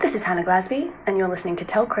This is Hannah Glasby, and you're listening to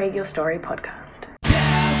Tell Craig Your Story podcast.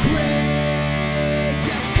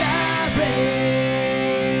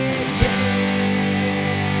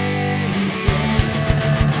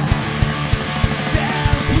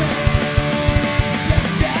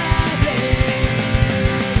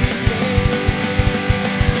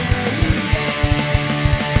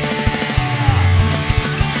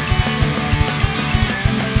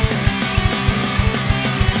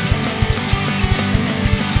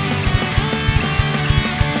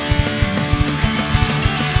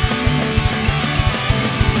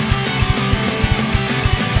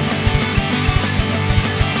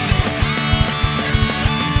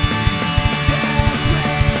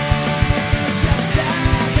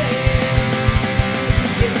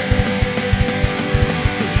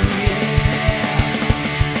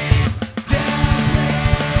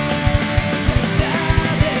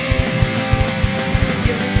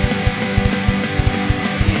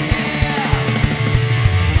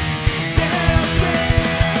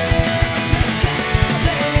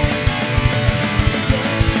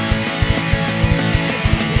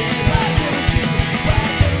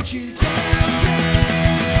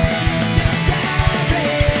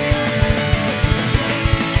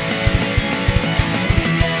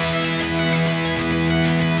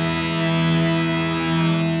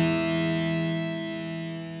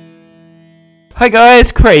 Hi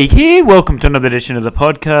guys, Craig here. Welcome to another edition of the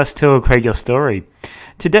podcast, Tell Craig Your Story.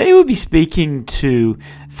 Today we'll be speaking to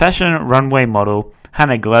fashion runway model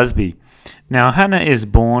Hannah Glasby. Now, Hannah is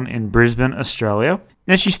born in Brisbane, Australia.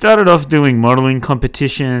 Now, she started off doing modelling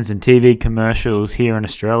competitions and TV commercials here in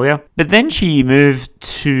Australia, but then she moved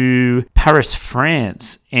to Paris,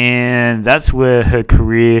 France, and that's where her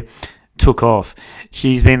career took off.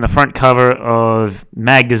 She's been the front cover of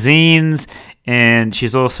magazines, and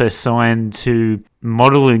she's also signed to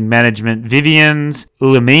modelling management Vivian's,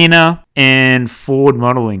 Lumina, and Ford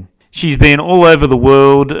Modelling. She's been all over the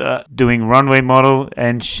world doing runway model,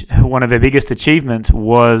 and one of her biggest achievements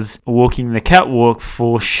was walking the catwalk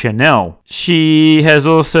for Chanel. She has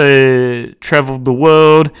also travelled the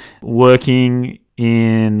world working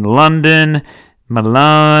in London,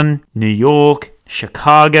 Milan, New York,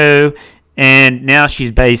 Chicago, and now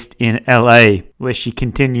she's based in LA, where she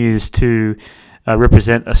continues to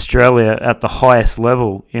represent Australia at the highest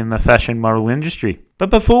level in the fashion model industry. But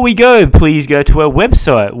before we go, please go to our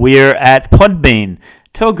website. We're at Podbean.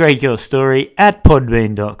 Tell Greg Your Story at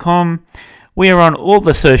podbean.com. We are on all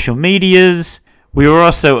the social medias. We are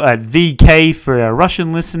also at VK for our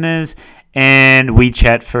Russian listeners and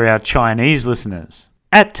WeChat for our Chinese listeners.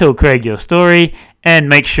 At Tell Craig Your Story, and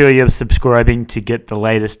make sure you're subscribing to get the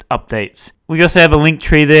latest updates. We also have a link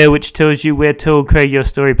tree there which tells you where Tell Craig Your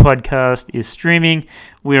Story podcast is streaming.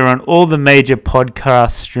 We are on all the major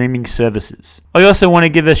podcast streaming services. I also want to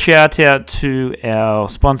give a shout out to our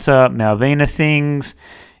sponsor, Malvina Things.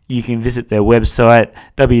 You can visit their website,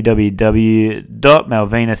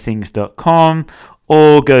 www.malvinathings.com,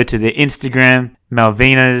 or go to their Instagram,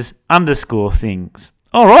 malvinas_things.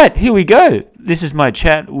 All right, here we go. This is my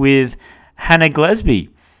chat with Hannah Glasby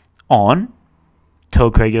on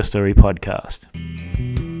Tell Craig Your Story podcast.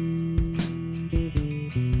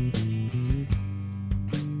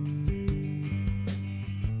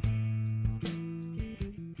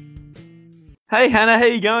 Hey Hannah, how are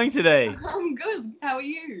you going today? I'm good. How are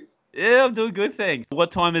you? Yeah, I'm doing good, thanks.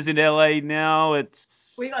 What time is it in LA now?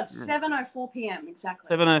 We got 7:04 p.m.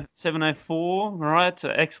 exactly. 7:04. All right,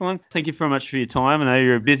 excellent. Thank you very much for your time. I know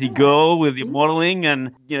you're a busy girl with your modelling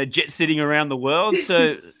and jet setting around the world.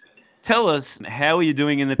 So, tell us, how are you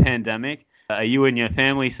doing in the pandemic? Are you and your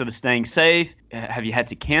family sort of staying safe? Have you had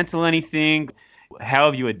to cancel anything? How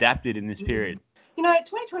have you adapted in this period?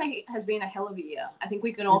 2020 has been a hell of a year. I think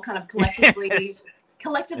we can all kind of collectively Yes.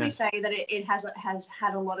 say that it has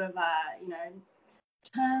had a lot of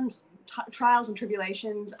trials and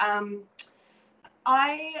tribulations. I'm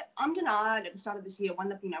denied at the start of this year when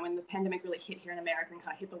the pandemic really hit here in America and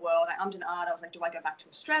kind of hit the world. I'm denied. I was like, do I go back to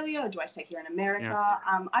Australia or do I stay here in America?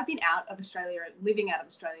 Yes. I've been living out of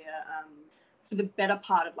Australia for the better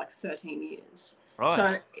part of like 13 years. Right.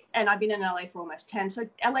 So, and I've been in LA for almost 10. So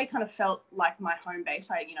LA kind of felt like my home base.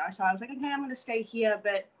 So I was like, okay, I'm going to stay here.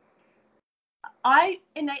 But I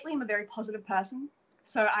innately am a very positive person.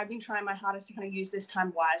 So I've been trying my hardest to kind of use this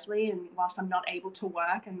time wisely. And whilst I'm not able to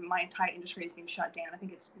work and my entire industry has been shut down, I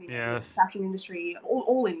think it's the fashion industry,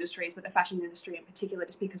 all industries, but the fashion industry in particular,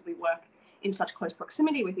 just because we work in such close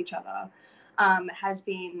proximity with each other,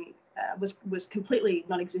 was completely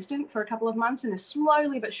non-existent for a couple of months and is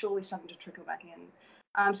slowly but surely starting to trickle back in.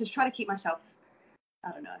 So to try to keep myself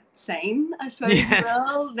I don't know, sane, I suppose, as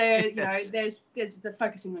well. There, you know, there's the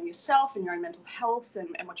focusing on yourself and your own mental health and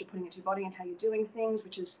what you're putting into your body and how you're doing things,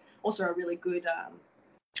 which is also a really good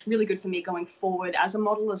for me going forward as a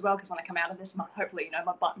model as well, because when I come out of this, hopefully, you know,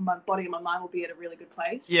 my body and my mind will be at a really good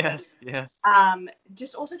place. Yes.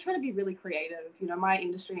 Just also trying to be really creative. You know, my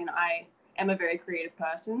industry and I am a very creative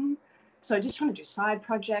person. So just trying to do side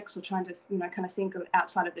projects or trying to, you know, kind of think of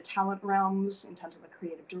outside of the talent realms in terms of a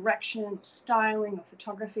creative direction, or styling or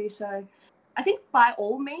photography. So I think by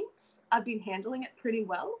all means, I've been handling it pretty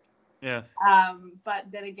well. Yes.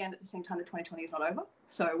 But then again, at the same time, the 2020 is not over.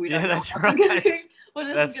 So we don't know that's what right. is going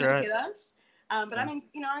to hit us. But Yeah. I mean,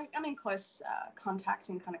 you know, I'm in close contact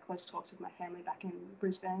and kind of close talks with my family back in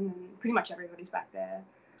Brisbane, and pretty much everybody's back there.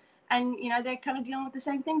 And, you know, they're kind of dealing with the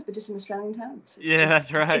same things, but just in Australian terms.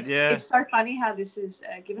 That's right. It's so funny how this has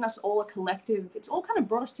given us all a collective, it's all kind of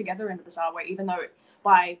brought us together in a bizarre way, even though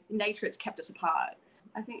by nature it's kept us apart.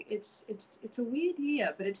 I think it's a weird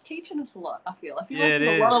year, but it's teaching us a lot, I feel. Like there's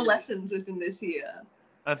a lot of lessons within this year.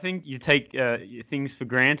 I think you take things for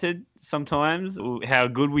granted sometimes, how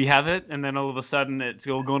good we have it, and then all of a sudden it's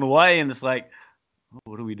all gone away, and it's like,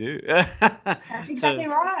 what do we do? That's exactly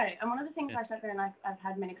right. And one of the things I sat there and I've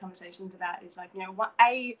had many conversations about is like, you know,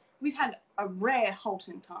 we've had a rare halt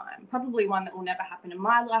in time, probably one that will never happen in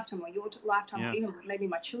my lifetime or your lifetime, or even maybe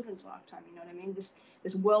my children's lifetime. You know what I mean?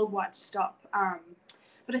 This worldwide stop.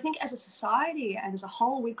 But I think as a society and as a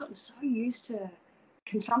whole, we've gotten so used to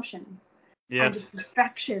consumption and just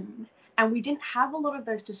distraction. And we didn't have a lot of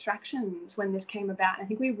those distractions when this came about. And I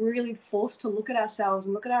think we were really forced to look at ourselves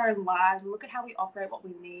and look at our own lives and look at how we operate, what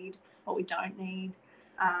we need, what we don't need.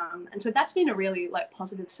 And so that's been a really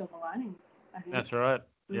positive silver lining, I think. That's right.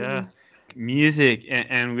 Yeah. Music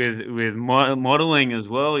and with modeling as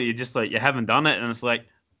well. You're just like, you haven't done it. And it's like,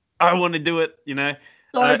 I want to do it, you know.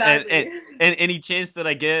 And any chance that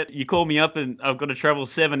I get, you call me up and I've got to travel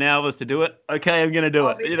 7 hours to do it. Okay, I'm going to do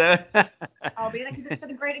it, you know. I'll be there because it's for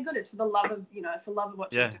the greater good. It's for the love of, you know, for love of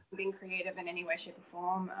what you're doing, being creative in any way, shape or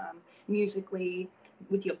form, musically,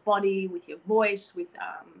 with your body, with your voice, with,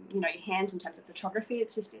 you know, your hands in terms of photography.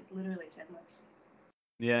 It's just, literally it's endless.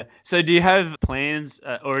 Yeah. So do you have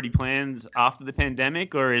already plans after the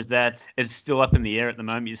pandemic, or is that it's still up in the air at the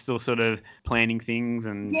moment? You're still sort of planning things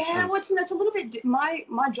and well, it's a little bit.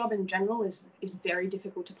 My job in general is very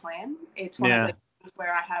difficult to plan. It's one of the things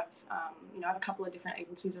where I have you know, I have a couple of different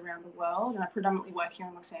agencies around the world, and I predominantly work here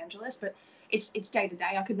in Los Angeles. But it's day to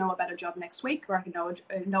day. I could know about a job next week, or I could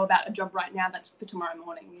know about a job right now that's for tomorrow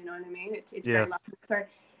morning. You know what I mean? It's very much so.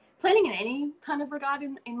 Planning in any kind of regard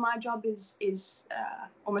in my job is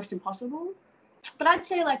almost impossible. But I'd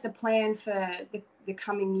say like the plan for the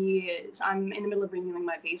coming years, I'm in the middle of renewing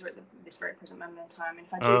my visa at this very present moment in time. And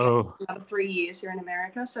if I do get another 3 years here in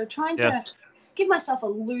America, so trying to give myself a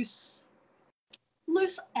loose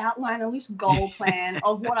outline, a loose goal plan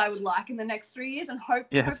of what I would like in the next 3 years, and hope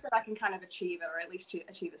that I can kind of achieve it, or at least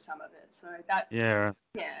achieve some of it. So that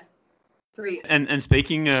 3 years. And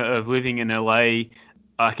speaking of living in LA,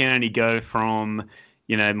 I can only go from,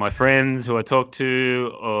 you know, my friends who I talk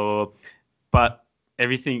to, but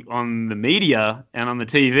everything on the media and on the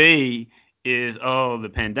TV is,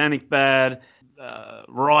 the pandemic bad,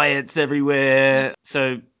 riots everywhere.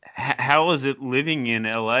 So how is it living in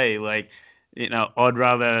LA? Like, you know, I'd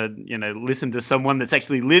rather, you know, listen to someone that's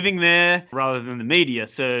actually living there rather than the media.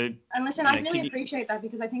 So, and listen, I really appreciate that,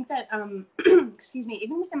 because I think that, excuse me,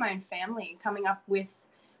 even within my own family, coming up with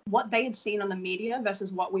what they had seen on the media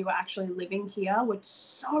versus what we were actually living here were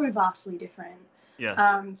so vastly different. Yes.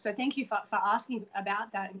 So thank you for asking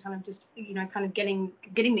about that, and kind of just, you know, kind of getting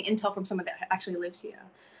the intel from someone that actually lives here.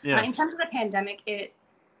 Yes. In terms of the pandemic,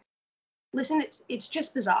 it's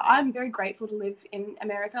just bizarre. I'm very grateful to live in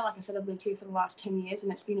America. Like I said, I've lived here for the last 10 years,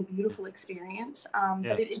 and it's been a beautiful experience.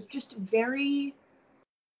 But it is just very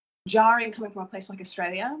jarring coming from a place like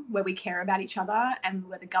Australia, where we care about each other and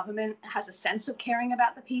where the government has a sense of caring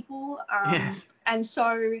about the people. And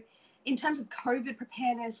so in terms of COVID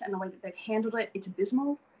preparedness and the way that they've handled it, it's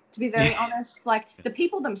abysmal, to be very honest. Like the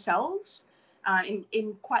people themselves,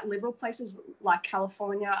 in quite liberal places like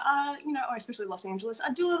California, you know, or especially Los Angeles,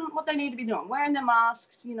 are doing what they need to be doing, wearing their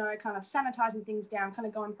masks, you know, kind of sanitizing things down, kind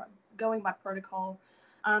of going by protocol.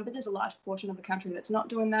 But there's a large portion of the country that's not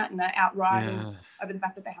doing that, and they're outright over the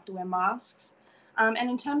fact that they have to wear masks. And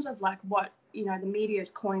in terms of like what, you know, the media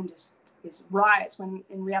has coined as riots, when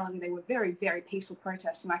in reality they were very, very peaceful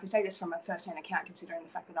protests. And I can say this from a first-hand account, considering the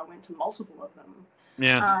fact that I went to multiple of them.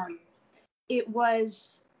 Yes. It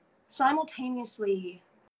was simultaneously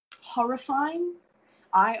horrifying,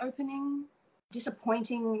 eye-opening,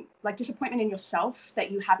 disappointment in yourself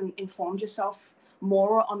that you haven't informed yourself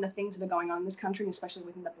more on the things that are going on in this country, and especially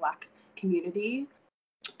within the Black community.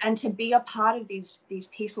 And to be a part of these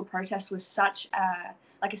peaceful protests was such a,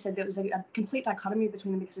 like I said, there was a complete dichotomy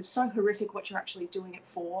between them, because it's so horrific what you're actually doing it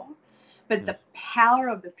for, but the power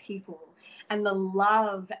of the people and the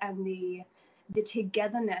love and the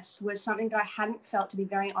togetherness was something that I hadn't felt, to be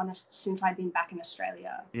very honest, since I'd been back in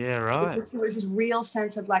Australia. Yeah, right. It was this real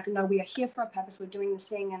sense of like, no, we are here for a purpose, we're doing this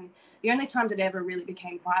thing. And the only times it ever really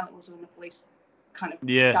became violent was when the police kind of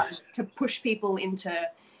started to push people into,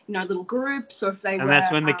 little groups, or if they were. And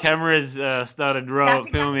that's when the cameras started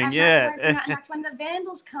filming. And that's when the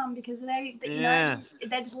vandals come, because they're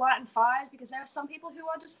just lighting fires, because there are some people who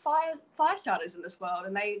are just fire starters in this world,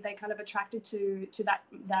 and they kind of attracted to that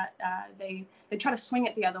they try to swing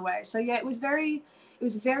it the other way. So yeah, it was very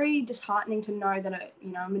disheartening to know that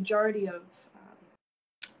a majority of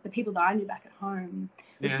the people that I knew back at home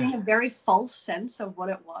were seeing a very false sense of what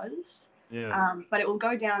it was. Yeah. But it will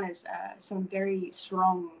go down as some very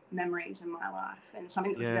strong memories in my life, and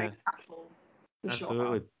something that was very impactful.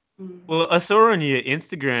 Absolutely. Sure. Mm. Well, I saw on your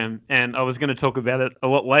Instagram, and I was going to talk about it a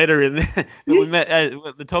lot later in there. But we met.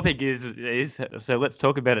 The topic is so let's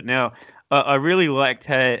talk about it now. I really liked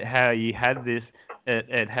how you had this.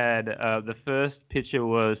 It had the first picture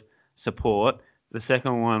was support, the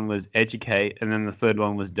second one was educate, and then the third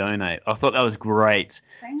one was donate. I thought that was great.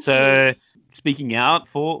 Thank you. Speaking out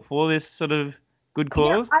for this sort of good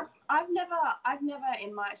cause? Yeah, I've never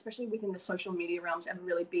in my, especially within the social media realms, ever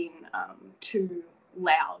really been too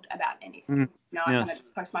loud about anything. I kind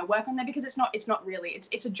of post my work on there, because it's not really,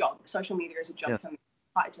 it's a job. Social media is a job for me.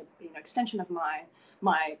 It's a extension of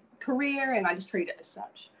my career, and I just treat it as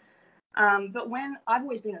such. But when I've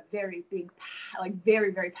always been a very big,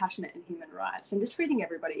 very, very passionate in human rights and just treating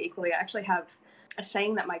everybody equally. I actually have a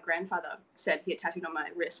saying that my grandfather said, he had tattooed on my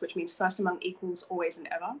wrist, which means first among equals, always and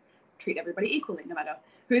ever. Treat everybody equally, no matter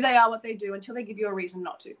who they are, what they do, until they give you a reason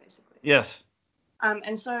not to, basically. Yes.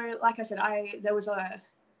 And so, like I said, there was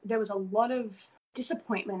a lot of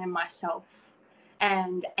disappointment in myself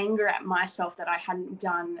and anger at myself that I hadn't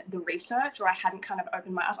done the research, or I hadn't kind of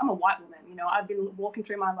opened my eyes. I'm a white woman, I've been walking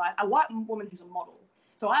through my life, a white woman who's a model.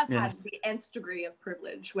 So I've had the nth degree of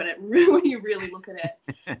privilege when you really look at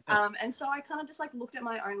it. And so I kind of just looked at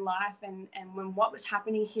my own life and when what was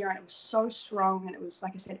happening here, and it was so strong, and it was,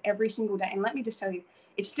 like I said, every single day. And let me just tell you,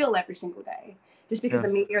 it's still every single day. Just because the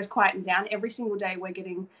media is quieting down, every single day we're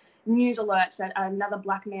getting news alerts that another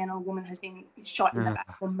Black man or woman has been shot in the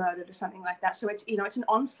back or murdered or something like that. So it's, it's an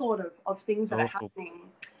onslaught of things that are happening.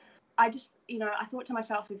 I just, I thought to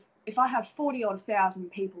myself, if I have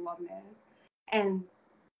 40,000 people on there, and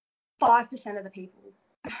 5% of the people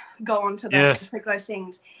go on to and click those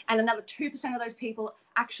things, and another 2% of those people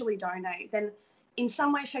actually donate, then in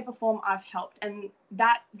some way, shape or form, I've helped. And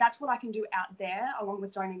that's what I can do out there, along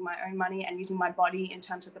with donating my own money and using my body in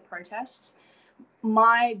terms of the protests.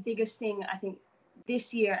 My biggest thing, I think,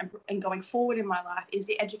 this year and going forward in my life is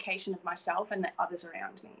the education of myself and the others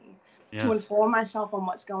around me. To inform myself on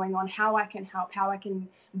what's going on, how I can help, how I can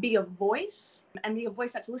be a voice, and be a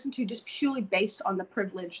voice that's listened to just purely based on the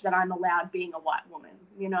privilege that I'm allowed being a white woman.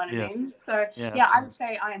 You know what I mean? So, I would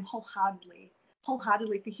say I am wholeheartedly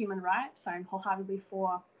for human rights. I'm wholeheartedly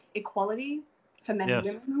for equality for men and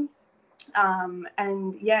women.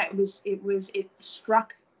 It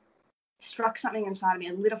struck something inside of me.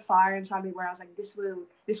 It lit a fire inside of me where I was like, this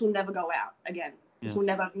will never go out again. This will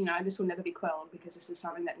never, this will never be quelled, because this is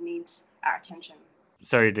something that needs our attention.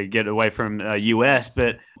 Sorry to get away from US,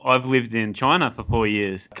 but I've lived in China for 4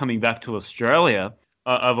 years. Coming back to Australia,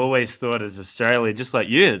 I've always thought as Australia, just like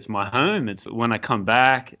you, it's my home. It's when I come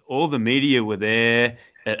back, all the media were there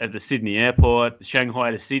at the Sydney airport,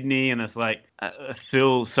 Shanghai to Sydney, and it's like, I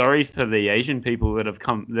feel sorry for the Asian people that have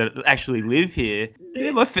come, that actually live here.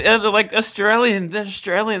 They're like Australian, they're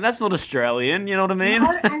Australian. That's not Australian, you know what I mean?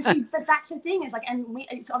 No, and see, but that's the thing, is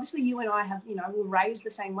it's obviously you and I have, we're raised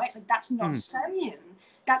the same way. It's like, that's not Australian.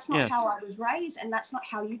 That's not how I was raised, and that's not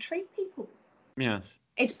how you treat people. Yes.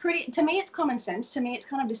 It's to me, it's common sense. To me, it's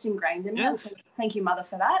kind of just ingrained in me. Yes. Thank you, Mother,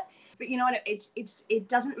 for that. But you know what? It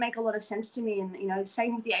doesn't make a lot of sense to me. And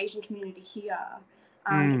same with the Asian community here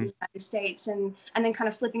in the United States, and then kind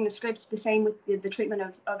of flipping the scripts. The same with the treatment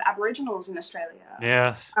of Aboriginals in Australia.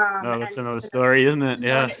 Yes. That's another story, isn't it?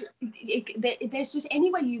 Yeah. There's just,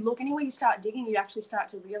 anywhere you look, anywhere you start digging, you actually start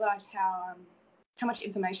to realize how much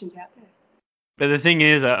information's out there. But the thing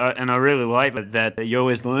is, and I really like that you're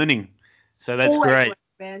always learning. So that's always great.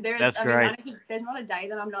 Man. Great. I think there's not a day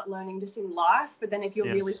that I'm not learning, just in life. But then if you're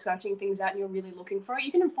really searching things out and you're really looking for it,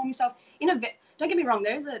 you can inform yourself. Don't get me wrong.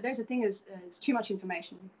 There's a thing as too much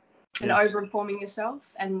information. and over-informing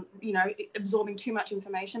yourself and, you know, absorbing too much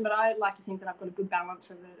information. But I like to think that I've got a good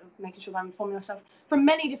balance of it, of making sure that I'm informing myself from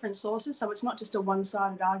many different sources, so it's not just a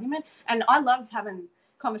one-sided argument. And I love having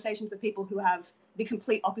conversations with people who have the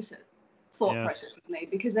complete opposite thought process as me,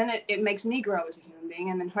 because then it makes me grow as a human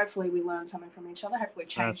being, and then hopefully we learn something from each other. Hopefully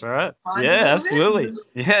change. That's right. Yeah, absolutely.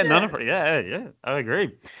 Yeah, I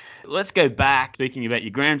agree. Let's go back, speaking about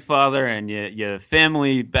your grandfather and your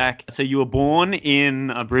family back. So you were born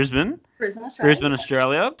in Brisbane,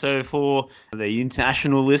 Australia. So for the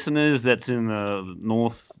international listeners, that's in the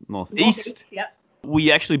northeast. Yep. Were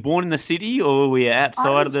you actually born in the city, or were you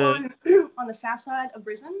outside of the? I was born on the south side of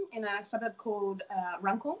Brisbane in a suburb called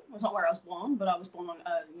Runcorn. It was not where I was born, but I was born on,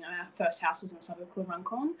 our first house was in a suburb called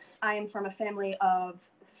Runcorn. I am from a family of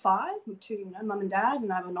 5, 2, mum and dad,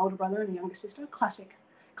 and I have an older brother and a younger sister. Classic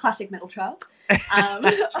middle child.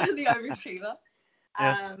 The overachiever.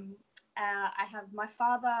 Yes. I have, my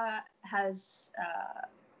father has, I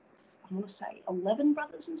want to say 11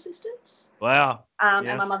 brothers and sisters. Wow. And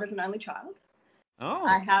my mother's an only child. Oh,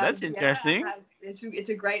 that's interesting. It's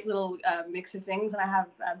a great little mix of things, and I have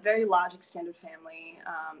a very large extended family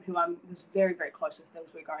who I was very, very close with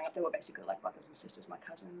as we were growing up. They were basically like brothers and sisters, my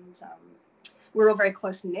cousins. We're all very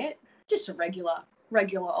close knit. Just a regular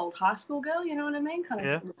old high school girl, you know what I mean? Kind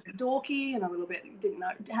of a little bit dorky and a little bit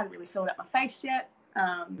hadn't really filled out my face yet.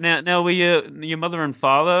 Now, were your mother and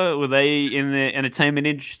father, were they in the entertainment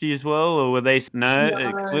industry as well, or were they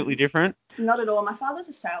completely different? Not at all. My father's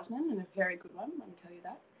a salesman, and a very good one, let me tell you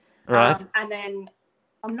that. Right. And then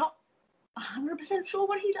I'm not 100% sure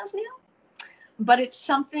what he does now, but it's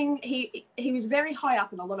something, he was very high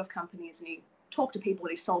up in a lot of companies, and he talked to people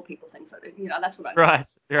and he sold people things. That's what I know.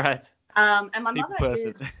 Right. And my People mother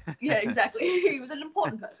person. is, exactly. He was an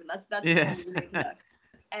important person. That's yes. what you need to know.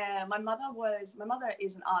 My mother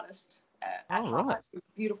is an artist at heart. Right. She's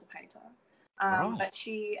a beautiful painter. Right. But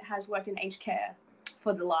she has worked in aged care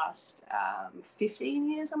for the last 15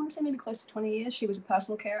 years, I'm going to say, maybe close to 20 years. She was a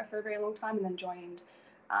personal carer for a very long time, and then joined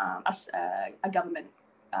a government,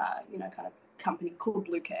 kind of company called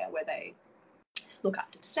Blue Care, where they look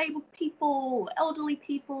after disabled people, elderly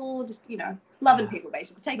people, just, loving people,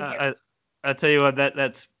 basically, taking care of them. I tell you what,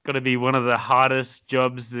 that's got to be one of the hardest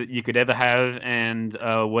jobs that you could ever have, and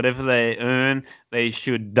whatever they earn, they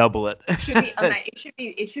should double it.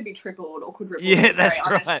 It should be tripled or quadrupled. Yeah, that's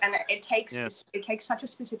honest. right. And it takes such a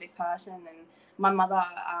specific person. And my mother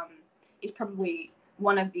is probably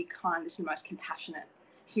one of the kindest and most compassionate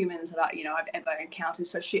humans that I've ever encountered.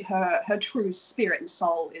 So her true spirit and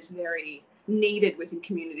soul is very needed within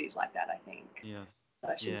communities like that, I think. Yes.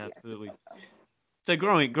 So absolutely. So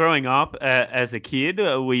growing up as a kid,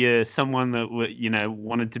 were you someone that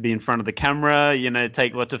wanted to be in front of the camera,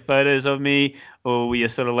 take lots of photos of me, or were you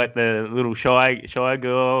sort of like the little shy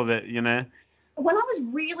girl that? When I was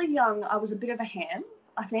really young, I was a bit of a ham,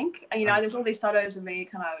 I think. There's all these photos of me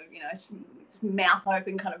kind of, mouth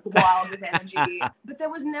open, kind of wild with energy. But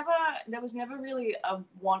there was never really a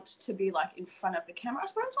want to be like in front of the camera. I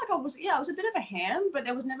suppose I was a bit of a ham, but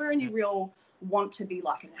there was never any real want to be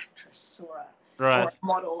like an actress or a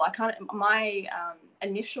model. My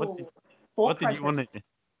initial thought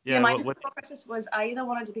process was I either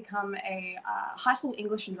wanted to become a high school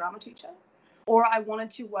English and drama teacher, or I wanted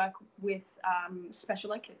to work with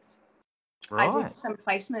special ed kids. Right. I did some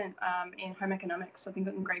placement in home economics, I think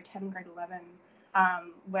in grade 10 and grade 11,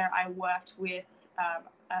 where I worked with an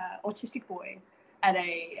autistic boy at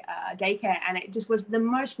a daycare, and it just was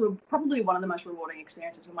probably one of the most rewarding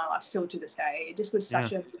experiences of my life, still to this day. It just was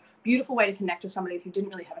such a beautiful way to connect with somebody who didn't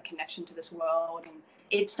really have a connection to this world, and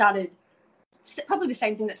it started probably the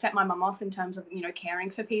same thing that set my mum off in terms of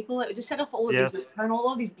caring for people. It just set off all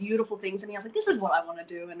of these beautiful things in me. I was like, this is what I want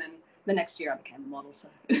to do, and then the next year I became a model. So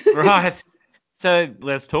right. So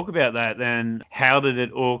let's talk about that then. How did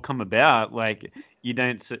it all come about? Like,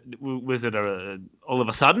 was it all of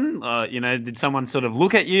a sudden? Did someone sort of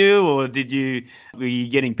look at you, or were you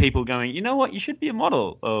getting people going, you know what, you should be a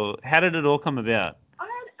model? Or how did it all come about? I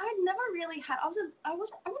never really had. I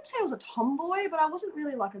wouldn't say I was a tomboy, but I wasn't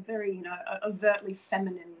really like a very overtly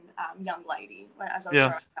feminine young lady as I was growing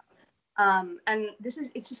up. And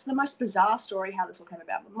it's just the most bizarre story how this all came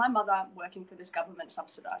about. But my mother, working for this government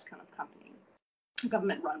subsidized kind of company,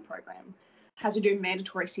 government run program, has to do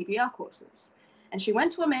mandatory CPR courses. And she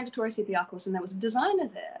went to a mandatory CPR course, and there was a designer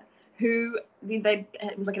there who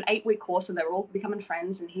it was like an 8-week course, and they were all becoming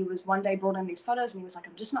friends. And he was one day brought in these photos, and he was like,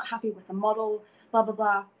 I'm just not happy with the model, blah, blah,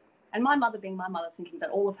 blah. And my mother, being my mother, thinking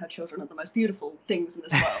that all of her children are the most beautiful things in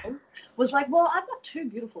this world, was like, well, I've got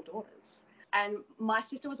 2 beautiful daughters. And my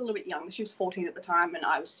sister was a little bit young. She was 14 at the time, and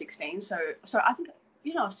I was 16. So I think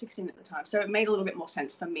I was 16 at the time, so it made a little bit more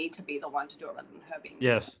sense for me to be the one to do it rather than her being.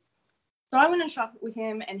 Yes. So I went and shot with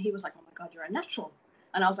him, and he was like, "Oh my God, you're a natural."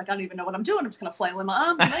 And I was like, "I don't even know what I'm doing. I'm just going to flail in my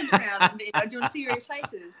arms and legs around and doing serious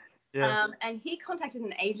faces." Yes. And he contacted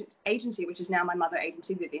an agency, which is now my mother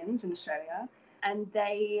agency, Vivian's in Australia. And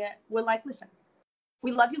they were like, "Listen,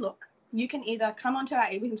 we love your look. You can either come onto our,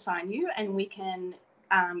 we can sign you, and we can,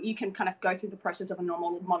 you can kind of go through the process of a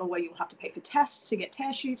normal model where you'll have to pay for tests to get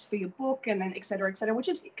tear shoots for your book, and then et cetera, which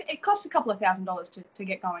is, it costs a couple of $1,000s to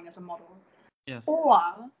get going as a model. Yes. Or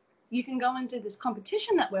you can go and do this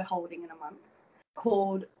competition that we're holding in a month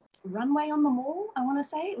called Runway on the Mall, I want to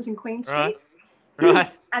say. It was in Queen Street.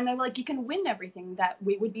 Right. And they were like, you can win everything that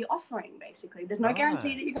we would be offering, basically. There's no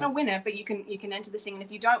guarantee that you're going to win it, but you can enter this thing, and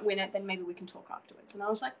if you don't win it, then maybe we can talk afterwards. And I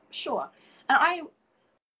was like, sure. And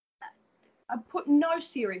I put no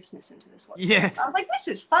seriousness into this whatsoever. Yes. I was like, this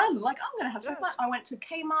is fun. Like, I'm going to have some fun. I went to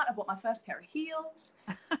Kmart. I bought my first pair of heels.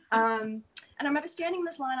 And I remember standing in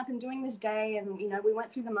this lineup and doing this day, and, we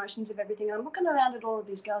went through the motions of everything. And I'm looking around at all of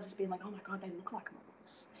these girls just being like, oh, my God, they look like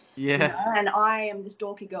models. Yes. And I am this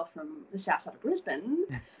dorky girl from the south side of Brisbane,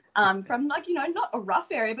 from like, not a rough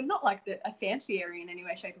area, but not like a fancy area in any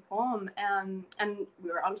way, shape or form. And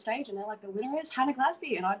we were on stage, and they're like, the winner is Hannah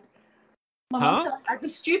Glasby. And my mom said, like, the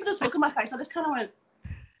stupidest look on my face. I just kind of went,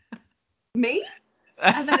 me?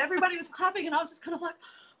 And then everybody was clapping, and I was just kind of like,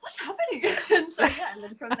 what's happening? And so, and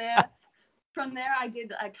then from there, I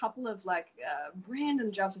did a couple of like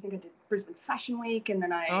random jobs. I think I did Brisbane Fashion Week, and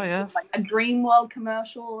then I did like a Dream World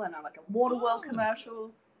commercial and like a Waterworld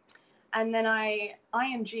commercial. And then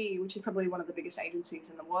IMG, which is probably one of the biggest agencies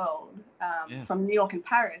in the world, from New York and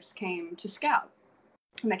Paris, came to scout,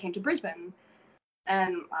 and they came to Brisbane.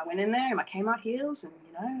 And I went in there in my Kmart heels, and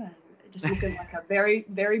and just looking like a very,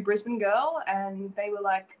 very Brisbane girl. And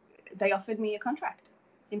they offered me a contract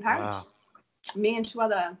in Paris. Wow. Me and two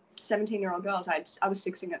other 17-year-old girls. I was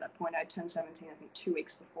 16 at that point. I'd turned 17, I think, 2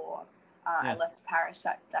 weeks before I left Paris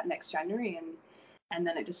that next January, and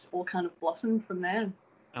then it just all kind of blossomed from there.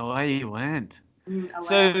 Away you went.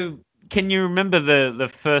 So, can you remember the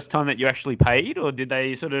first time that you actually paid, or did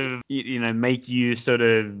they sort of make you sort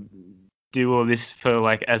of do all this for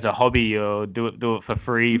like as a hobby, or do it for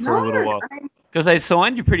free for a little while? Because they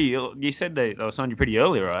signed you pretty. You said they signed you pretty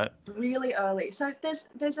early, right? Really early. So there's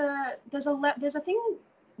a thing.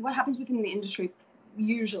 What happens within the industry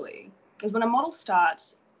usually is when a model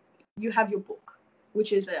starts, you have your book,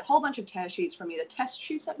 which is a whole bunch of tear sheets from either test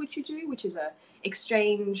shoots at which you do, which is a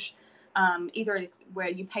exchange, either where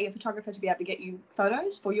you pay a photographer to be able to get you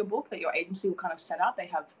photos for your book that your agency will kind of set up. They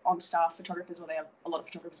have on-staff photographers, or they have a lot of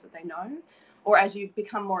photographers that they know. Or as you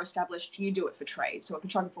become more established, you do it for trade. So a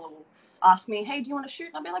photographer will ask me, hey, do you want to shoot?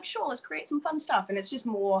 And I'll be like, sure, let's create some fun stuff. And it's just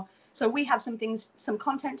more, so we have some things, some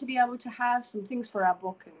content to be able to have, some things for our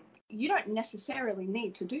book. And you don't necessarily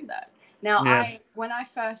need to do that. Now, when I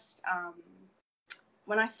first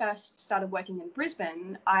started working in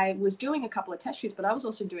Brisbane, I was doing a couple of test shoots, but I was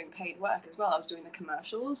also doing paid work as well. I was doing the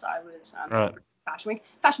commercials. I was Fashion Week.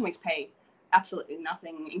 Fashion Weeks pay absolutely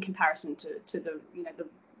nothing in comparison to the the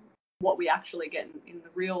what we actually get in the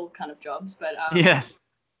real kind of jobs. But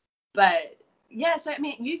But yeah, so I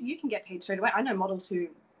mean, you can get paid straight away. I know models who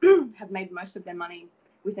have made most of their money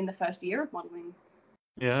within the first year of modeling.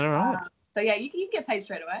 Yeah, all right. So yeah, you can get paid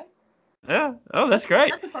straight away. Yeah. Oh, that's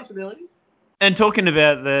great. That's a possibility. And talking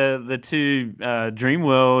about the two Dream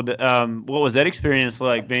World, what was that experience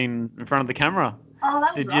like being in front of the camera? Oh,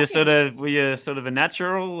 that was were you sort of a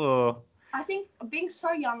natural, or? I think being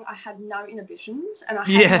so young, I had no inhibitions, and I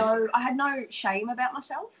had no shame about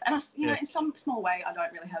myself. And in some small way, I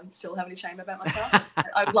don't really still have any shame about myself.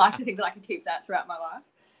 I would like to think that I can keep that throughout my life.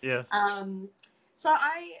 Yes. So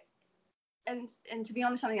and to be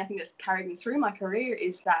honest, something I think that's carried me through my career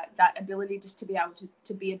is that ability just to be able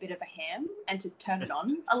to be a bit of a ham and to turn it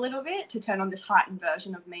on a little bit, to turn on this heightened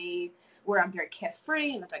version of me where I'm very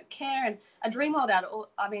carefree and I don't care. And a Dreamworld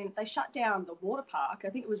they shut down the water park. I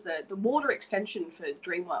think it was the water extension for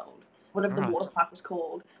Dreamworld, whatever the water park was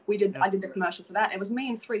called. I did the commercial for that. It was me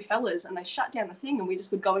and three fellas, and they shut down the thing, and we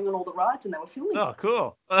just were going on all the rides, and they were filming. Oh,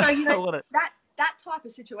 cool. So that type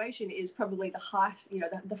of situation is probably the height,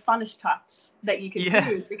 the funnest types that you can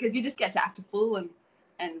do, because you just get to act a fool and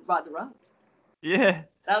ride the rides. Yeah.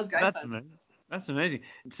 That was great. That's amazing.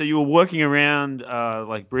 So you were working around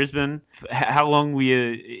like Brisbane. How long were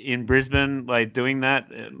you in Brisbane, like doing that?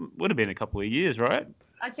 It would have been a couple of years, right?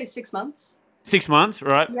 I'd say 6 months. 6 months,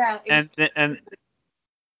 right? Yeah.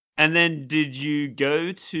 And then did you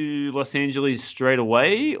go to Los Angeles straight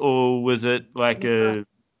away, or was it like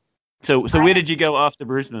So where did you go after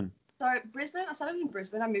Brisbane? So Brisbane, I started in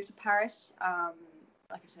Brisbane. I moved to Paris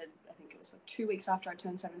like I said, I think it was like 2 weeks after I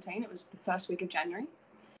turned 17. It was the first week of January.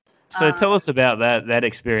 So tell us about that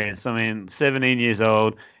experience. I mean, 17 years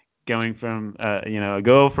old, going from a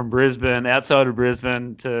girl from Brisbane, outside of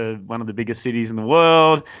Brisbane, to one of the biggest cities in the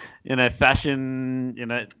world. Fashion.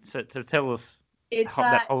 So tell us It's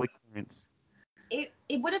that whole experience.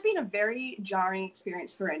 It would have been a very jarring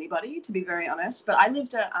experience for anybody, to be very honest. But I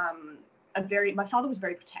lived my father was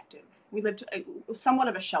very protective. We lived somewhat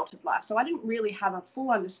of a sheltered life, so I didn't really have a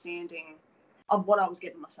full understanding of what I was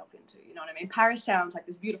getting myself into. You know what I mean? Paris sounds like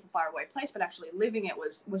this beautiful, faraway place, but actually living it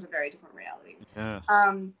was a very different reality. Yes.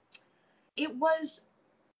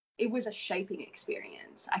 It was a shaping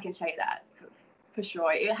experience. I can say that for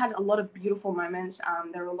sure. It had a lot of beautiful moments.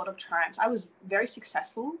 There were a lot of triumphs. I was very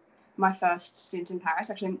successful my first stint in Paris,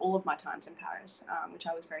 actually all of my times in Paris, which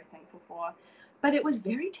I was very thankful for. But it was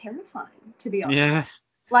very terrifying, to be honest. Yes.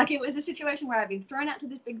 Like, it was a situation where I'd been thrown out to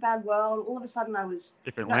this big bad world. All of a sudden I was...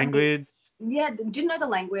 Different language. Didn't know the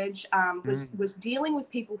language. Was dealing with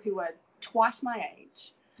people who were twice my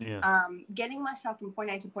age. Yeah. Getting myself from point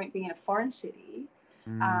A to point B in a foreign city.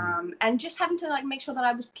 And just having to like make sure that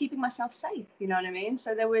I was keeping myself safe. You know what I mean?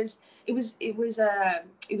 So it was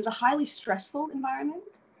a highly stressful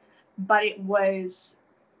environment, but it was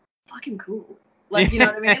fucking cool. Like, you know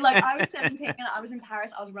what I mean? Like, I was 17 and I was in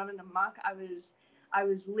Paris. I was running amok. I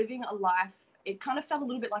was living a life. It kind of felt a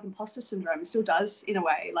little bit like imposter syndrome. It still does in a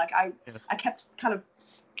way. Like I kept kind of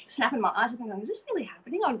snapping my eyes open going, is this really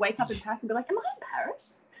happening? I'd wake up in Paris and be like, am I in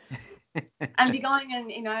Paris? And be going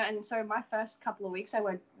and so my first couple of weeks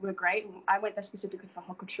were great. I went there specifically for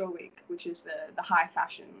Haute Couture Week, which is the high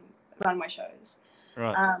fashion runway shows.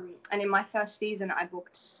 Right. And in my first season, I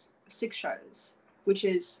booked 6 shows, which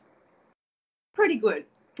is pretty good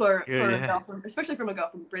for a girl especially from a girl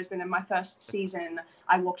from Brisbane. In my first season,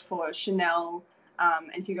 I worked for Chanel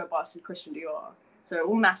and Hugo Boss and Christian Dior. So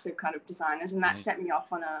all massive kind of designers, and that set me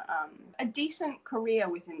off on a decent career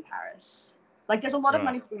within Paris. Like, there's a lot of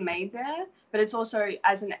money to be made there, but it's also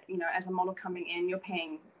as a model coming in, you're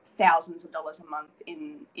paying thousands of dollars a month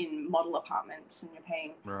in model apartments, and you're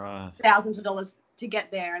paying thousands of dollars to get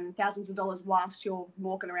there, and then thousands of dollars whilst you're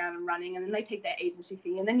walking around and running, and then they take their agency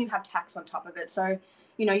fee, and then you have tax on top of it. So,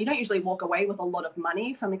 you don't usually walk away with a lot of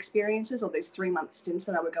money from experiences or these 3-month stints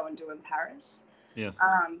that I would go and do in Paris. Yes.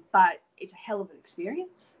 But it's a hell of an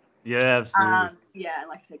experience. Yeah, absolutely. And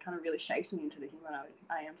like I said, kind of really shaped me into the human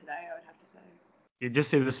I am today, I would have to say. You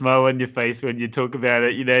just see the smile on your face when you talk about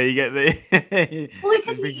it. You get the... Well,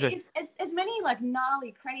 because as many like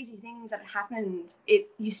gnarly, crazy things that happened,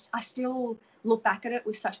 I still look back at it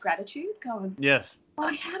with such gratitude, going, yes.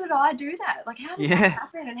 Like, how did I do that? Like, how did that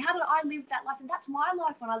happen? And how did I live that life? And that's my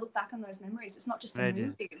life when I look back on those memories. It's not just a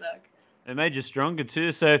movie. Like, it made you stronger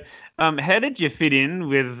too. So, how did you fit in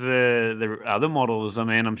with the other models? I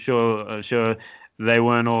mean, I'm sure they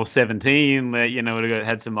weren't all 17. That would have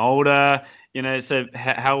had some older. So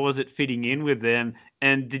how was it fitting in with them?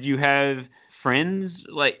 And did you have friends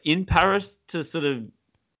like in Paris to sort of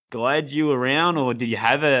guide you around, or did you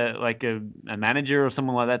have a manager or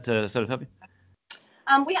someone like that to sort of help you?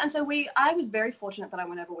 I was very fortunate that I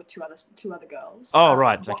went over with two other girls. Oh,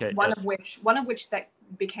 right. Okay. One of which that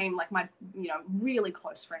became like my, really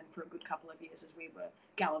close friend for a good couple of years as we were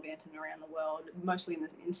gallivanting around the world, mostly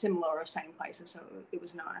in similar or same places. So it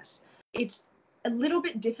was nice. It's a little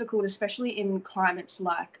bit difficult, especially in climates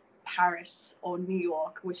like Paris or New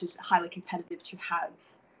York, which is highly competitive, to have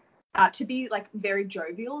to be like very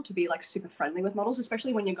jovial, to be like super friendly with models,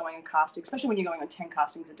 especially when you're going on casting, especially when you're going on 10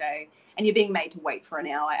 castings a day and you're being made to wait for an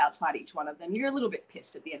hour outside each one of them. You're a little bit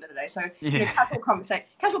pissed at the end of the day. So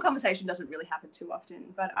casual conversation doesn't really happen too often.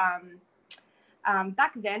 But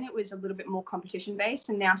back then it was a little bit more competition based.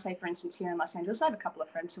 And now, say for instance, here in Los Angeles, I have a couple of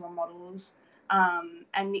friends who are models,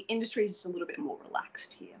 and the industry is a little bit more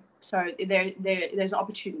relaxed here. So there's an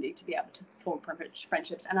opportunity to be able to form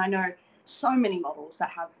friendships. And I know so many models that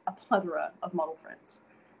have a plethora of model friends.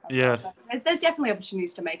 Yes. So there's definitely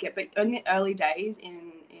opportunities to make it, but in the early days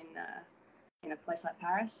in a place like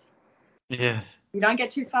Paris, yes, you don't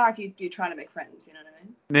get too far if you're trying to make friends. You know what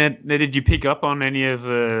I mean? Now did you pick up on any of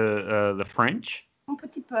the French? Un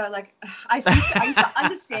petit peu, like I used to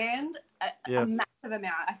understand a massive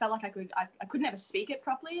amount. I felt like I could never speak it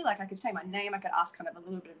properly. Like I could say my name, I could ask kind of a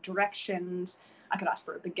little bit of directions, I could ask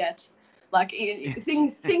for a baguette. Like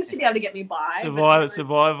things to be able to get me by. Survival.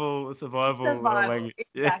 Exactly.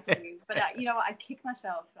 Yeah. But I kick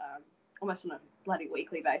myself almost on a bloody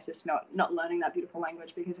weekly basis, not learning that beautiful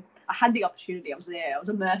language, because I had the opportunity. I was there. I was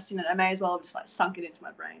immersed in it. I may as well have just like sunk it into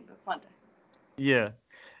my brain. But one day. Yeah.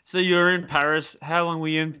 So you were in Paris. How long were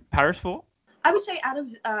you in Paris for? I would say out of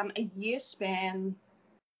a year span,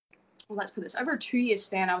 let's put this, over a 2-year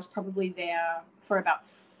span, I was probably there for about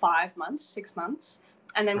 5 months, 6 months.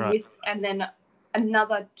 And then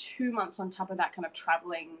another 2 months on top of that, kind of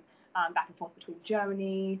traveling back and forth between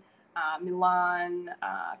Germany, Milan,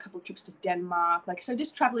 a couple of trips to Denmark, so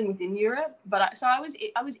just traveling within Europe. But I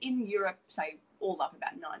was in Europe, say, all up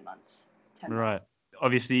about 9 months, 10 months. Right.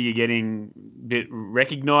 Obviously, you're getting a bit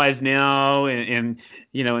recognized now in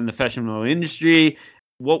the fashion model industry.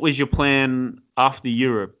 What was your plan after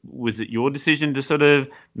Europe? Was it your decision to sort of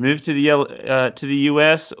move to the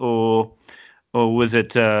US, or was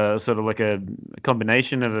it sort of like a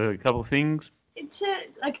combination of a couple of things?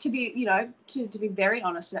 To be very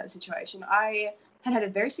honest about the situation, I had a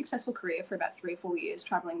very successful career for about 3 or 4 years,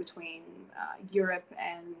 traveling between Europe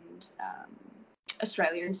and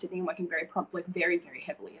Australia and Sydney, and working very very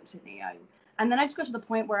heavily in Sydney. And then I just got to the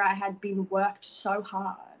point where I had been worked so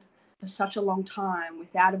hard for such a long time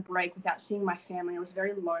without a break, without seeing my family. I was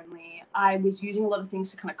very lonely. I was using a lot of things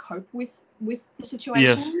to kind of cope with the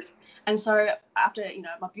situations. Yes. And so after,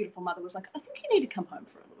 my beautiful mother was like, I think you need to come home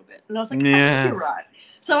for a little bit. And I was like, I think you're right.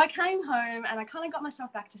 So I came home and I kind of got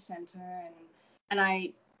myself back to center, and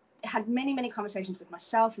I had many, many conversations with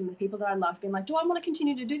myself and the people that I loved, being like, do I want to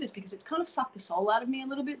continue to do this? Because it's kind of sucked the soul out of me a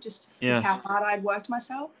little bit, just with how hard I'd worked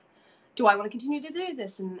myself. Do I want to continue to do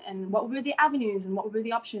this? And what would be the avenues and what would be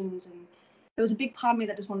the options? And there was a big part of me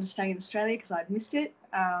that just wanted to stay in Australia because I'd missed it.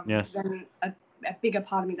 Then a bigger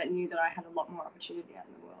part of me that knew that I had a lot more opportunity out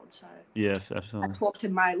in the world. So yes, absolutely. I talked to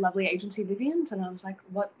my lovely agency, Vivian's, and I was like,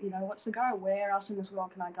 what's the go? Where else in this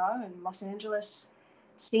world can I go? And Los Angeles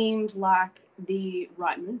seemed like the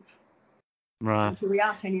right move. Right. And here we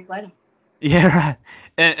are 10 years later. Yeah, right.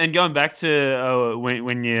 And going back to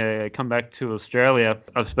when you come back to Australia,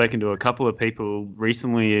 I've spoken to a couple of people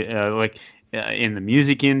recently, in the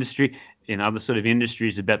music industry, in other sort of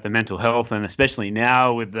industries, about the mental health, and especially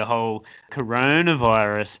now with the whole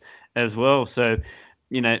coronavirus as well. So,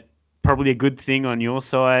 probably a good thing on your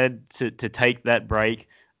side to take that break.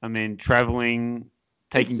 I mean, traveling,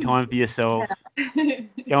 taking time for yourself,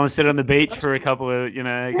 go and sit on the beach for a couple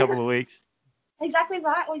of weeks. Exactly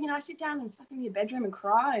right. Or, I sit down and fucking in your bedroom and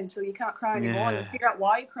cry until you can't cry anymore, and figure out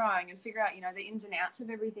why you're crying and figure out, the ins and outs of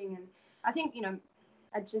everything. And I think,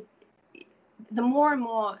 the more and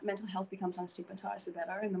more mental health becomes unstigmatized, the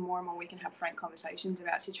better, and the more and more we can have frank conversations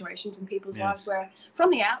about situations in people's lives where from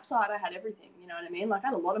the outside I had everything, you know what I mean? Like, I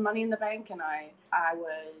had a lot of money in the bank, and I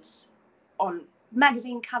was on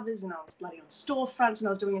magazine covers, and I was bloody on storefronts, and I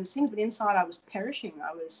was doing these things, but inside I was perishing.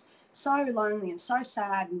 I was so lonely and so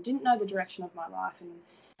sad, and didn't know the direction of my life,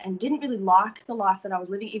 and didn't really like the life that I was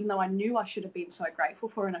living, even though I knew I should have been so grateful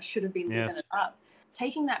for, and I should have been living it up.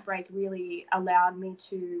 Taking that break really allowed me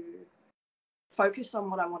to focus on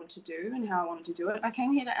what I wanted to do and how I wanted to do it. I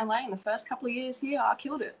came here to LA, and the first couple of years here, I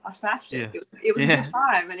killed it. I smashed it. It was a good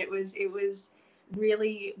time, and it was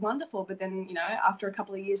really wonderful. But then, after a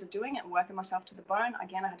couple of years of doing it and working myself to the bone,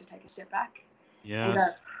 again, I had to take a step back and go,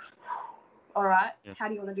 all right, how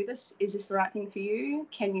do you want to do this? Is this the right thing for you?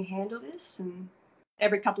 Can you handle this? And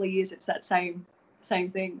every couple of years, it's that same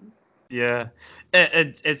thing. Yeah,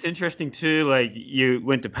 it's interesting too. Like, you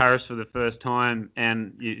went to Paris for the first time,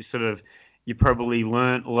 and you probably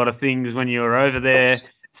learnt a lot of things when you were over there.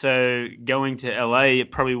 So going to LA,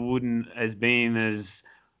 it probably wouldn't has been as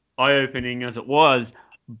eye-opening as it was.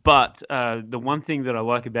 But the one thing that I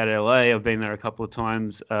like about LA, I've been there a couple of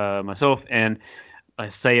times myself, and I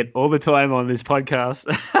say it all the time on this podcast.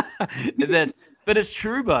 But it's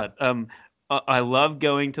true. But I love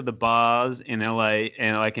going to the bars in LA,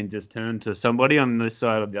 and I can just turn to somebody on this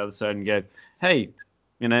side or the other side and go, "Hey,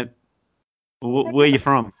 where are you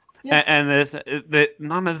from?" Yeah. And there's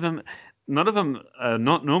none of them are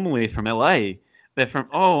not normally from LA. They're from,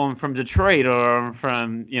 I'm from Detroit, or I'm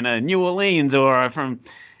from New Orleans, or I'm from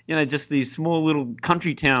just these small little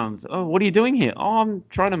country towns. Oh, what are you doing here? Oh, I'm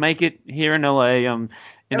trying to make it here in LA. I'm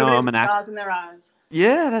an actor. Stars in their eyes.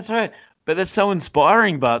 Yeah, that's right. But that's so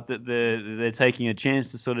inspiring. But that they're taking a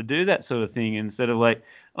chance to sort of do that sort of thing, instead of like,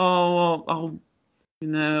 I'll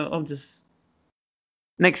just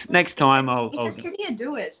next time It's a city of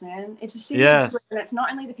doers, man. It's a city of doers, and it's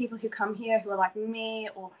not only the people who come here who are like me,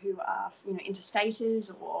 or who are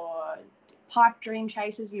interstaters, or pipe dream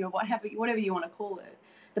chasers, whatever you want to call it.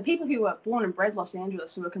 The people who are born and bred Los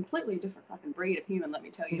Angeles, who are a completely different fucking breed of human, let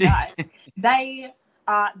me tell you that, they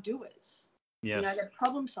are doers. Yes. They're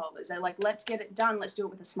problem solvers. They're like, let's get it done. Let's do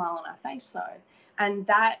it with a smile on our face, though. And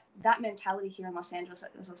that mentality here in Los Angeles,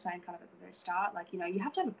 as I was saying kind of at the very start, like, you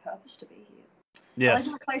have to have a purpose to be here. Yes.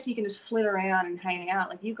 Like, a place you can just flit around and hang out.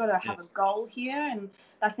 Like, you've got to have a goal here. And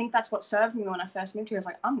I think that's what served me when I first moved here. I was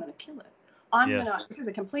like, I'm going to kill it. This is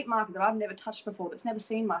a complete market that I've never touched before, that's never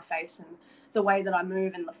seen my face and the way that I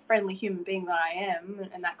move and the friendly human being that I am,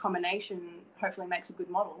 and that combination hopefully makes a good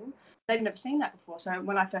model. They've never seen that before. So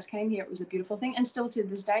when I first came here, it was a beautiful thing. And still to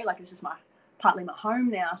this day, like, this is partly my home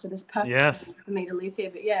now. So there's purpose for me to live here.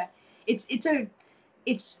 But yeah, it's a,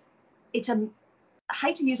 I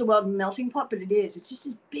hate to use the word melting pot, but it is. It's just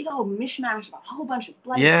this big old mishmash of a whole bunch of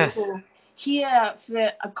bloody people here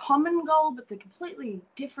for a common goal, but the completely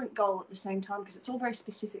different goal at the same time, because it's all very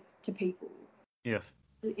specific to people. Yes.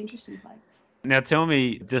 It's an interesting place. Now tell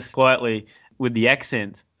me just quietly with the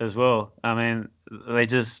accent as well. I mean, they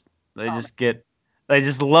just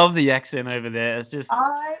love the accent over there. It's just.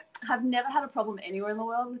 I have never had a problem anywhere in the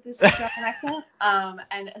world with this Australian accent.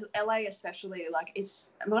 And LA especially, like, it's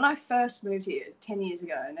when I first moved here 10 years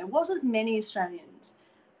ago, and there wasn't many Australians.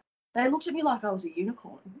 They looked at me like I was a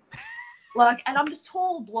unicorn. Like, and I'm this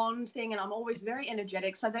tall blonde thing, and I'm always very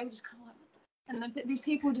energetic. So they were just kind of like, what the? And these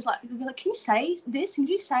people would just like, they'd be like, can you say this? Can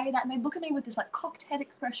you say that? And they'd look at me with this like cocked head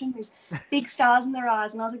expression, these big stars in their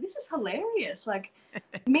eyes. And I was like, this is hilarious. Like,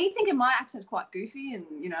 me thinking my accent's quite goofy and,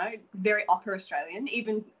 you know, very ochre Australian,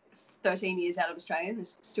 even 13 years out of Australian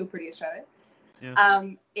is still pretty Australian. Yeah.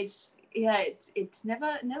 It's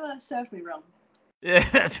never served me wrong. Yeah,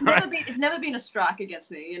 that's right. It's never been a strike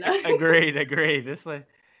against me, you know. Agreed. Just like,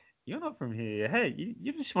 you're not from here. Hey,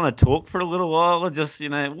 you just want to talk for a little while, or just, you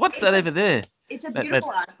know, what's that over there? It's a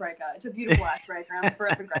beautiful icebreaker. I'm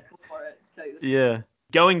forever grateful for it. To tell you the truth. Yeah.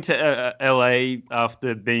 Going to LA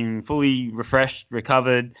after being fully refreshed,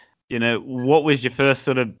 recovered, you know, what was your first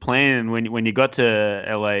sort of plan when you got to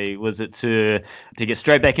LA? Was it to get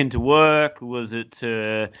straight back into work? Was it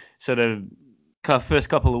to sort of first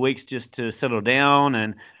couple of weeks just to settle down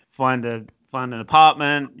and find an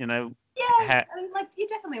apartment, you know? Yeah, I mean, like, you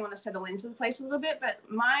definitely want to settle into the place a little bit, but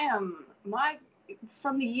my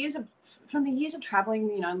from the years of traveling,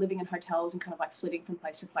 you know, living in hotels and kind of like flitting from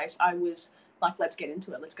place to place, I was like, let's get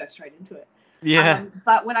into it. Let's go straight into it. Yeah.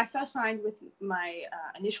 But when I first signed with my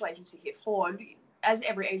initial agency here, Ford, as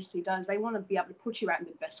every agency does, they want to be able to put you out in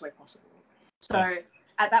the best way possible. So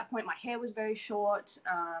at that point, my hair was very short,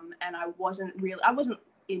 and I wasn't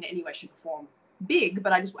in any way, shape, or form big,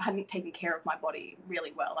 but I just hadn't taken care of my body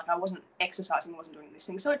really well. Like, I wasn't exercising, wasn't doing these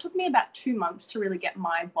things. So it took me about 2 months to really get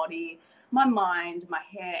my body, my mind, my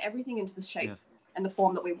hair, everything into the shape and the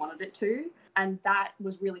form that we wanted it to. And that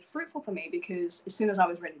was really fruitful for me, because as soon as I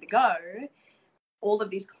was ready to go, all of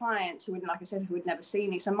these clients who had never seen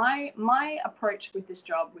me. So my approach with this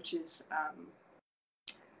job, which is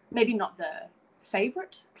maybe not the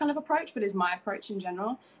favorite kind of approach, but is my approach in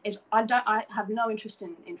general, is I have no interest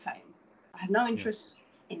in fame. I have no interest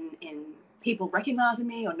in people recognizing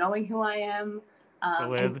me or knowing who I am. I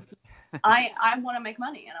want to make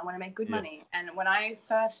money, and I want to make good money. And when I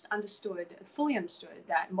first fully understood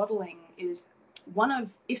that modeling is one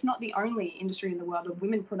of, if not the only industry in the world where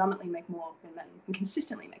women predominantly make more than men and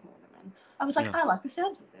consistently make more than men, I was like, I like the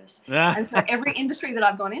sounds of this. Yeah. And so every industry that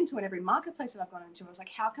I've gone into and every marketplace that I've gone into, I was like,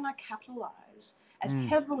 how can I capitalize as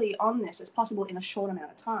heavily on this as possible in a short amount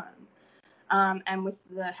of time? And with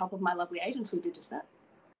the help of my lovely agents, we did just that.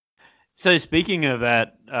 So speaking of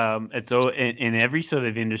that, it's all in every sort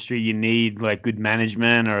of industry, you need like good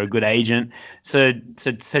management or a good agent. So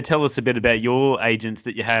tell us a bit about your agents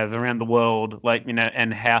that you have around the world, like, you know,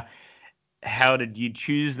 and how did you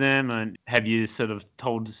choose them, and have you sort of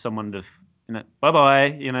told someone to, you know, bye,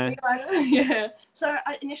 you know? Yeah. So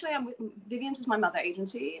initially, I'm with Vivian's is my mother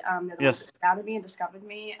agency. They're the ones that scouted me and discovered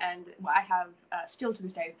me, and I have still to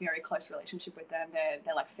this day a very close relationship with them.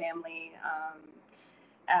 They're like family.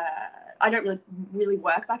 I don't really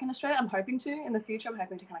work back in Australia. I'm hoping to in the future. I'm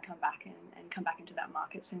hoping to kind of come back and come back into that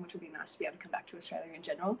market soon, which would be nice to be able to come back to Australia in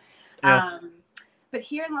general. Yes. But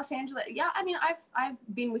here in Los Angeles, I mean, I've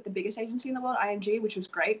been with the biggest agency in the world, IMG, which was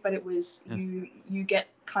great, but it was you get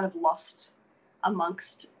kind of lost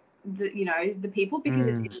amongst the people, because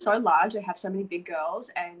it's so large. They have so many big girls,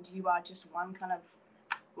 and you are just one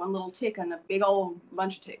little tick and a big old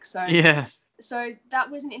bunch of ticks. So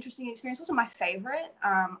that was an interesting experience. It wasn't my favorite.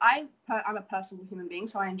 I'm a personal human being,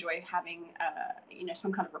 so I enjoy having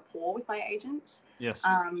some kind of rapport with my agents. Yes.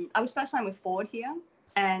 I was first signed with Ford here,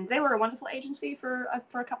 and they were a wonderful agency for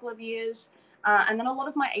a couple of years. And then a lot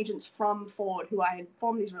of my agents from Ford, who I had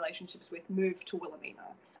formed these relationships with, moved to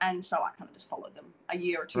Wilhelmina. And so I kind of just followed them a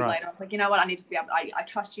year or two later. I was like, you know what, I need to be able to, I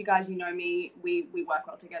trust you guys, you know me, we work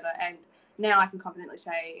well together. And now I can confidently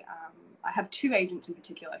say I have 2 agents in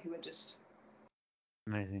particular who are just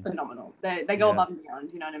amazing, phenomenal. They go above and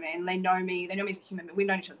beyond, you know what I mean? They know me as a human. We've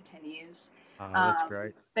known each other for 10 years. Oh, that's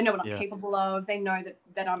great. They know what I'm Yeah. capable of. They know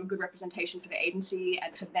that I'm a good representation for the agency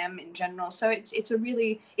and for them in general. So it's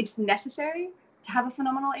necessary to have a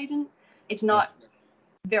phenomenal agent. It's not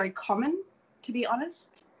very common, to be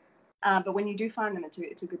honest. But when you do find them, it's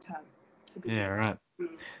a good time. It's a good time. Right.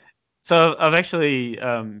 So I've actually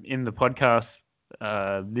in the podcast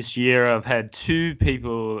this year I've had 2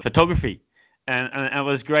 people photography, and it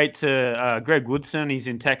was great to Greg Woodson. He's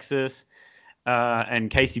in Texas,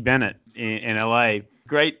 and Casey Bennett in LA.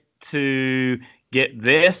 Great to get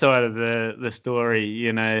their side of the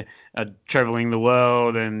story, traveling the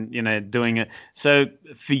world and, doing it. So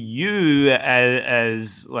for you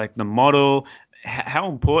as like the model, how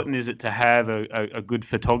important is it to have a good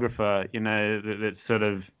photographer, that sort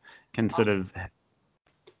of can sort of...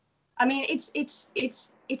 I mean, it's a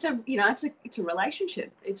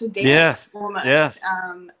relationship. It's a dance almost. Yes.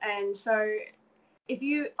 And so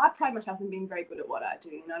I pride myself in being very good at what I do.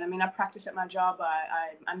 You know what I mean? I practice at my job.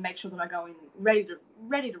 I make sure that I go in ready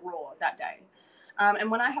to roar that day. And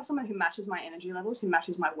when I have someone who matches my energy levels, who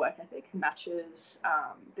matches my work ethic, who matches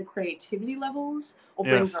the creativity levels, or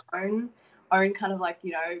brings their own kind of like,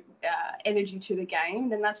 energy to the game,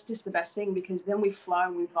 then that's just the best thing, because then we flow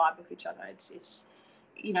and we vibe with each other. It's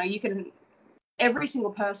you can... Every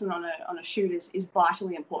single person on a shoot is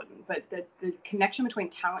vitally important, but the connection between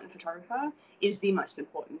talent and photographer is the most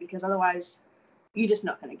important, because otherwise you're just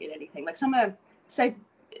not going to get anything. Like say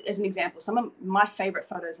as an example, some of my favorite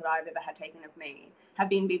photos that I've ever had taken of me have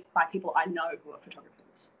been by people I know who are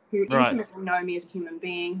photographers, who intimately know me as a human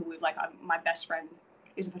being, who my best friend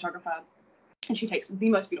is a photographer, and she takes the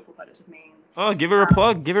most beautiful photos of me. Oh, give her a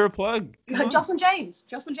plug. Jocelyn James.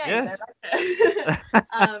 Yes.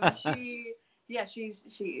 She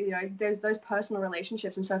there's those personal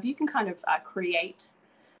relationships, and so if you can kind of create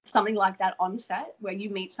something like that on set, where you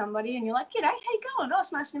meet somebody and you're like, "G'day, hey, going? Oh,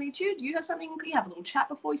 it's nice to meet you. Do you have something? You have a little chat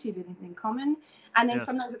before you see if you have anything in common." And then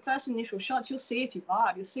from those first initial shots, you'll see if you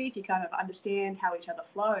vibe. You'll see if you kind of understand how each other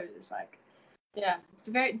flows. Like, it's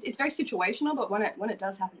very situational, but when it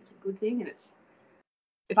does happen, it's a good thing. And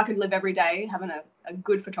if I could live every day having a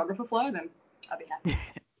good photographer flow, then I'd be happy.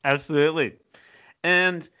 Absolutely.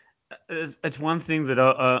 And it's one thing that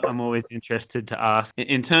I'm always interested to ask.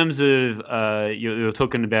 In terms of, you were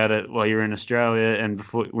talking about it while you're in Australia and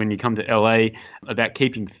before when you come to LA, about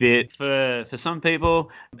keeping fit. For some people,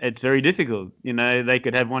 it's very difficult. They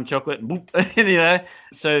could have one chocolate and whoop,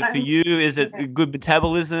 So for you, is it good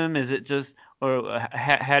metabolism? Is it just, or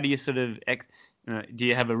how do you sort of, do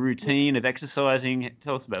you have a routine of exercising?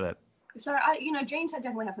 Tell us about that. So genes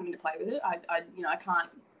definitely have something to play with it. I can't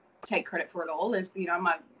take credit for it all. There's,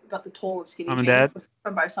 got the tall and skinny genes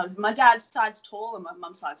from both sides. My dad's side's tall and my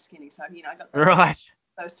mum's side's skinny. So, I got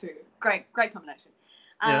those two. Great combination.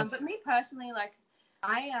 But me personally, like,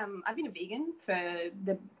 I've been a vegan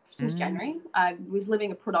since January. I was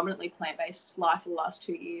living a predominantly plant-based life for the last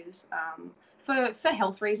 2 years, for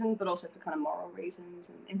health reasons, but also for kind of moral reasons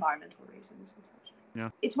and environmental reasons and such. Yeah.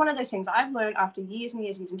 It's one of those things I've learned after years and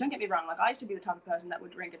years and years. And don't get me wrong, like, I used to be the type of person that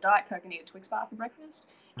would drink a Diet Coke and eat a Twix bar for breakfast,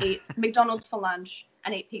 eat McDonald's for lunch,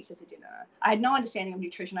 and eat pizza for dinner. I had no understanding of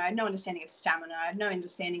nutrition. I had no understanding of stamina. I had no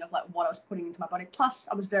understanding of like what I was putting into my body. Plus,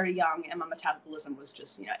 I was very young and my metabolism was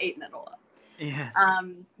just, eating it all up. Yes.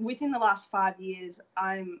 Within the last 5 years,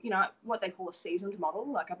 I'm, what they call a seasoned model.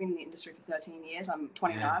 Like, I've been in the industry for 13 years. I'm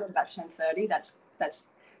 29. I'm about to turn 30. That's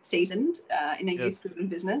seasoned in a youth-driven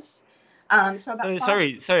business.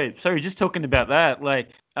 Sorry. Just talking about that,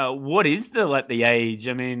 like, what is the age?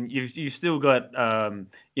 I mean, you've still got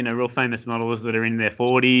real famous models that are in their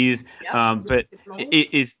 40s, but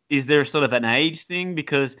is there sort of an age thing?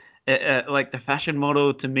 Because like the fashion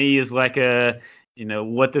model to me is like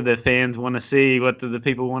what do the fans want to see? What do the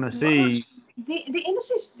people want to see? The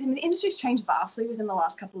industry's changed vastly within the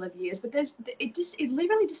last couple of years, but it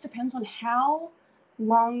literally just depends on how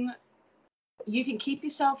long you can keep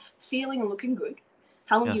yourself feeling and looking good,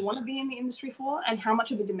 how long you want to be in the industry for, and how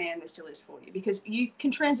much of a demand there still is for you, because you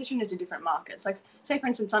can transition into different markets. Like, say, for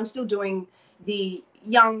instance, I'm still doing the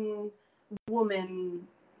young woman,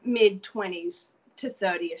 mid-20s to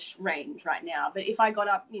 30-ish range right now. But if I got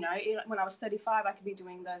up, when I was 35, I could be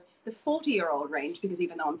doing the 40-year-old range, because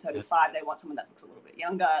even though I'm 35, they want someone that looks a little bit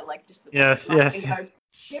younger, like just the... Yes. I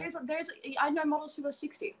know models who are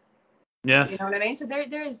 60. Yes. You know what I mean? So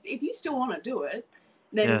there is, if you still want to do it,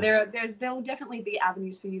 then there will definitely be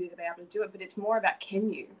avenues for you to be able to do it, but it's more about,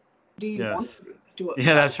 can you? Do you want to do it?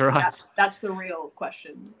 Yeah, that's right. That's the real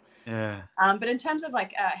question. Yeah. But in terms of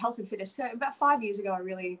like health and fitness, so about 5 years ago, I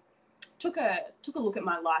really took a look at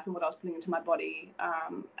my life and what I was putting into my body,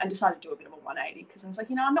 and decided to do a bit of a 180, because I was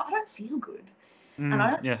like, I don't feel good. And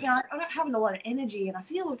I don't, yes. I don't have a lot of energy, and I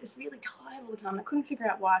feel just really tired all the time. I couldn't figure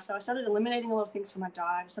out why, so I started eliminating a lot of things from my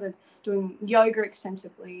diet. I started doing yoga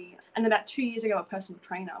extensively, and then about 2 years ago, a personal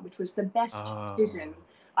trainer, which was the best decision.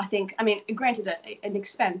 I think, I mean, granted, an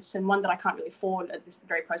expense and one that I can't really afford at this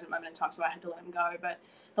very present moment in time, so I had to let him go. But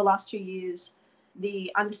the last 2 years,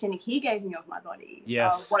 the understanding he gave me of my body,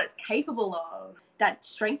 Yes. of what it's capable of, that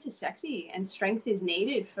strength is sexy and strength is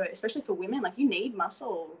needed for, especially for women. Like, you need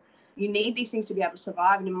muscle. You need these things to be able to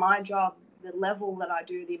survive. And in my job, the level that I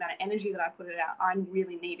do, the amount of energy that I put it out, I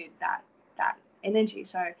really needed that energy.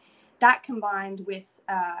 So that combined with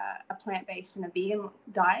a plant-based and a vegan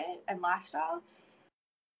diet and lifestyle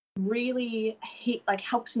really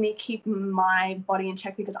helps me keep my body in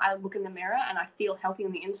check, because I look in the mirror and I feel healthy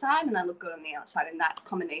on the inside and I look good on the outside, and that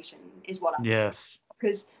combination is what I'm Yes.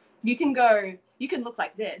 Because you can look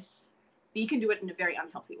like this, but you can do it in a very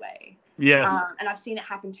unhealthy way. Yes. And I've seen it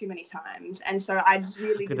happen too many times, and so I just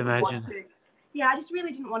really could didn't imagine. want to. Yeah, I just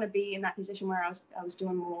really didn't want to be in that position where I was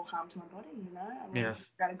doing more harm to my body. You know, I wanted to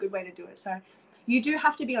figure out a good way to do it. So you do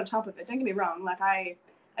have to be on top of it. Don't get me wrong. Like, I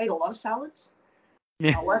ate a lot of salads.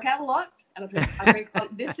 Yeah. I work out a lot, and I drink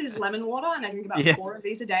this is lemon water, and I drink about 4 of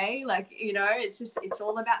these a day. Like, you know, it's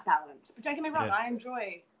all about balance. But don't get me wrong, I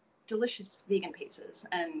enjoy delicious vegan pizzas,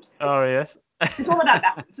 and Oh, yes. it's all about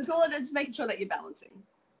balance. It's making sure that you're balancing.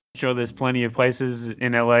 I'm sure there's plenty of places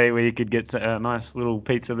in LA where you could get a nice little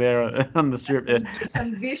pizza there on the strip.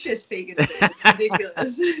 Some vicious vegan food. It's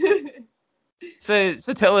ridiculous.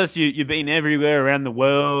 So tell us, you've been everywhere around the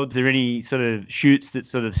world. Is there any sort of shoots that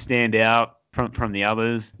sort of stand out from the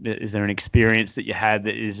others? Is there an experience that you had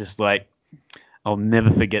that is just like, I'll never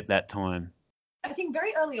forget that time? I think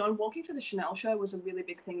very early on, walking through the Chanel show was a really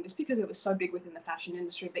big thing, just because it was so big within the fashion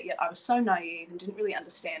industry, but yet I was so naive and didn't really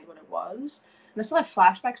understand what it was. And I still have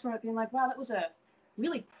flashbacks from it, being like, wow, that was a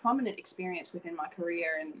really prominent experience within my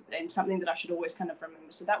career, and something that I should always kind of remember.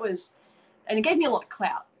 So that was, and it gave me a lot of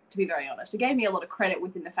clout, to be very honest. It gave me a lot of credit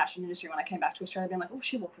within the fashion industry when I came back to Australia, being like, oh,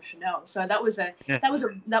 she worked for Chanel. So that was a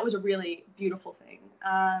really beautiful thing.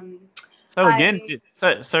 So again,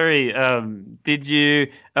 sorry. Did you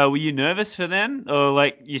were you nervous for then, or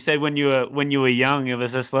like you said when you were young, it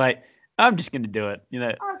was just like, I'm just gonna do it, you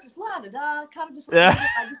know? Oh, it's just blah da da, kind of just like,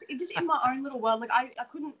 it just in my own little world. Like, I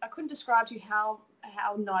couldn't describe to you how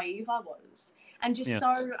naive I was, and just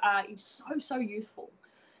so youthful.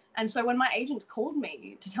 And so when my agents called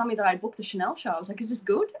me to tell me that I'd booked the Chanel show, I was like, is this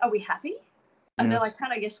good? Are we happy? And they're like,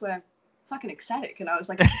 kind of, guess we're fucking ecstatic. And I was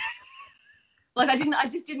like, like, I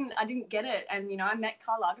didn't get it. And, you know, I met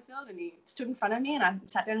Karl Lagerfeld, and he stood in front of me, and I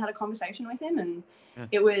sat down and had a conversation with him, and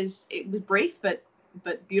it was brief, but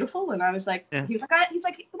beautiful. And I was like, he's like,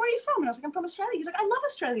 where are you from? And I was like, I'm from Australia. He's like, I love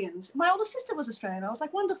Australians. My older sister was Australian. I was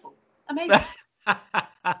like, wonderful, amazing.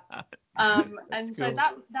 And so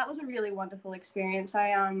that was a really wonderful experience.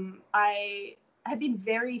 I have been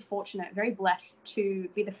very fortunate, very blessed to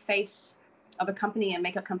be the face of a company, a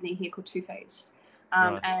makeup company here called Too Faced.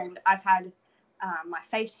 And I've had my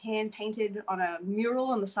face hand painted on a mural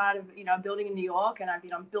on the side of, you know, a building in New York, and I've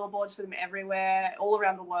been on billboards for them everywhere, all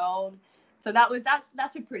around the world. So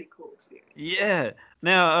that's a pretty cool experience. Yeah.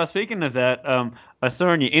 Now, speaking of that, I saw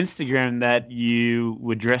on your Instagram that you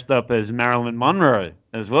were dressed up as Marilyn Monroe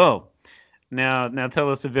as well. Now tell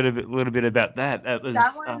us a little bit about that.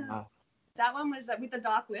 That one was with the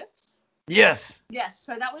dark lips. Yes. Yes.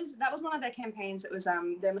 So that was one of their campaigns. It was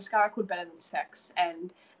their mascara called Better Than Sex,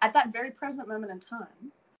 and at that very present moment in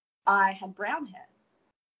time, I had brown hair,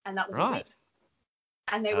 and that was a wig.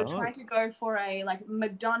 And they were trying to go for a like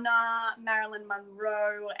Madonna, Marilyn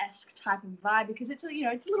Monroe-esque type of vibe, because it's a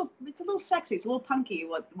little sexy, it's a little punky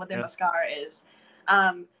what their mascara is.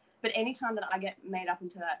 But anytime that I get made up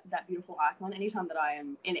into that beautiful icon, anytime that I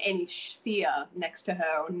am in any sphere next to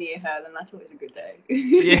her or near her, then that's always a good day.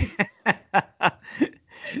 Yeah.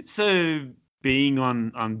 So being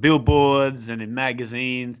on billboards and in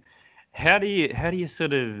magazines, how do you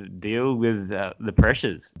sort of deal with the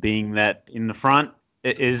pressures being that in the front?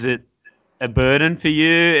 Is it a burden for you?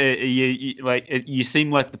 You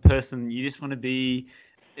seem like the person you just want to be.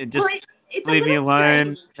 Just leave me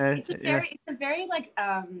alone. It's a very like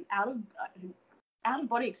out of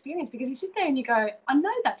body experience, because you sit there and you go, I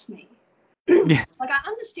know that's me. Yeah. Like, I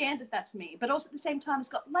understand that that's me, but also at the same time, it's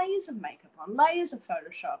got layers of makeup on, layers of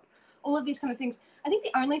Photoshop, all of these kind of things. I think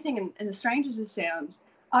the only thing, and as strange as it sounds,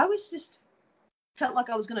 I was just felt like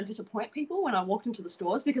I was going to disappoint people when I walked into the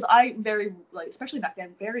stores, because I especially back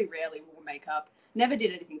then, very rarely wore makeup, never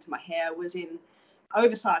did anything to my hair, was in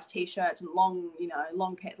oversized t-shirts and long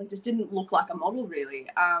pants, like just didn't look like a model really.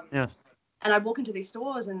 Yes. And I'd walk into these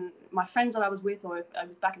stores, and my friends that I was with, or if I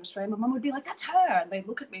was back in Australia, my mum would be like, "That's her," and they'd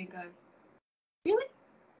look at me and go, "Really?"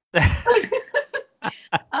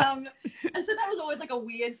 And so that was always like a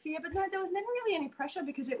weird fear, but no, there was never really any pressure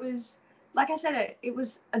because it was, like I said, it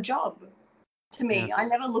was a job to me. Yeah. I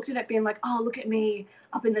never looked at it being like, "Oh, look at me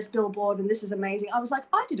up in this billboard and this is amazing." I was like,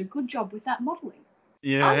 I did a good job with that modeling.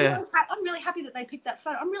 I'm really happy that they picked that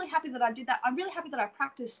photo. I'm really happy that I did that. I'm really happy that I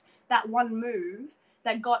practiced that one move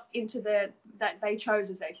that got into that they chose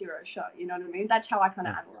as their hero shot. You know what I mean? That's how I kind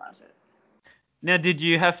of analyze it. Now, did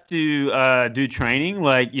you have to do training?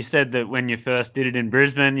 Like you said that when you first did it in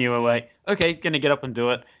Brisbane, you were like, okay, going to get up and do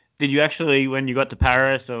it. Did you actually, when you got to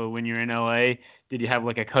Paris or when you're in LA, did you have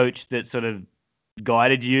like a coach that sort of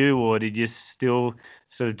guided you, or did you still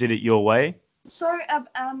sort of did it your way? So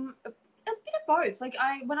a bit of both. Like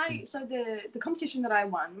so the competition that I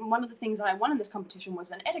won, one of the things that I won in this competition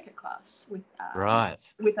was an etiquette class with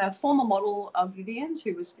with a former model of Vivian's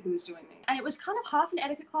who was doing me, and it was kind of half an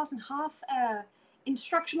etiquette class and half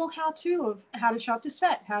instructional how-to of how to show up to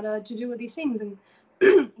set, how to do all these things, and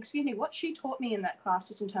excuse me, what she taught me in that class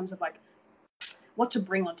just in terms of like what to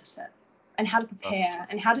bring onto set and how to prepare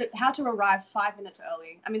and how to arrive 5 minutes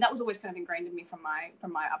early. I mean, that was always kind of ingrained in me from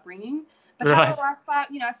my upbringing. But how to arrive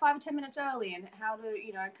 5 or 10 minutes early, and how to,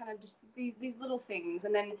 kind of just these little things.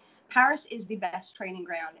 And then Paris is the best training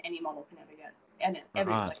ground any model can ever get, and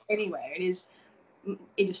anywhere. It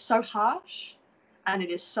is so harsh, and it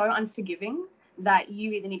is so unforgiving that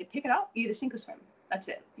you either need to pick it up, you either sink or swim. That's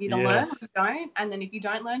it. You either learn or you don't, and then if you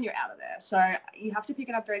don't learn, you're out of there. So you have to pick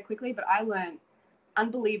it up very quickly. But I learned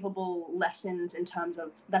unbelievable lessons in terms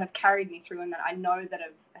of that have carried me through, and that I know that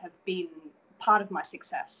have been part of my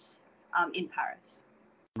success. In Paris.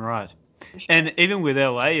 Right. And even with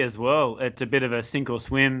LA as well, it's a bit of a sink or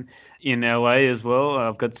swim in LA as well.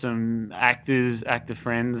 I've got some actor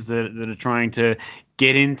friends that are trying to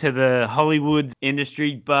get into the Hollywood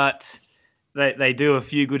industry, but they do a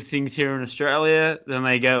few good things here in Australia. Then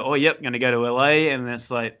they go, oh, yep, going to go to LA. And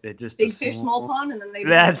that's like, they're just big fish, small pond. And then they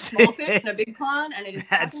do a small fish and a big pond. And it is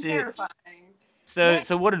fucking terrifying.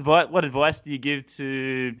 So what advice do you give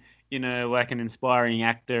to, like an inspiring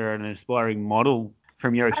actor and an inspiring model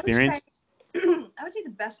from your experience? I would say the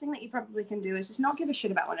best thing that you probably can do is just not give a shit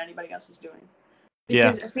about what anybody else is doing.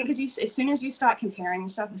 Because I think as soon as you start comparing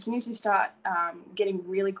stuff, as soon as you start getting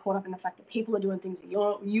really caught up in the fact that people are doing things that you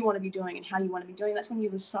want to be doing and how you want to be doing, that's when you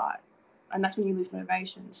lose sight, and that's when you lose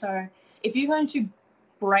motivation. So if you're going to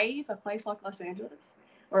brave a place like Los Angeles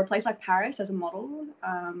or a place like Paris as a model,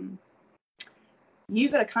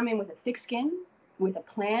 you've got to come in with a thick skin, with a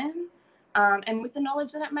plan, and with the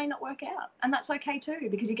knowledge that it may not work out, and that's okay too,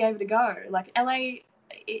 because you gave it a go. Like LA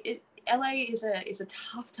is a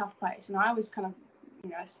tough place, and I always kind of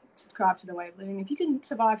subscribe to the way of living. If you can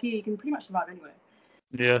survive here, you can pretty much survive anywhere.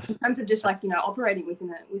 Yes. In terms of just operating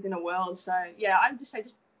within a world. So yeah, I would just say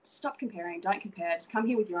just stop comparing. Don't compare. Just come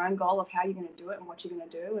here with your own goal of how you're going to do it and what you're going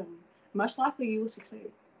to do, and most likely you will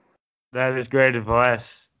succeed. That is great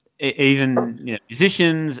advice. Even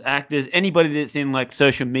musicians, actors, anybody that's in like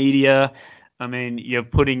social media. I mean, you're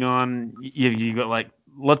putting on, you've got like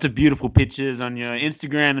lots of beautiful pictures on your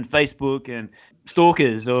Instagram and Facebook, and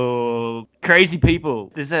stalkers or crazy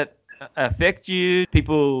people. Does that affect you?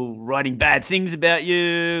 People writing bad things about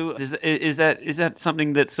you? Is that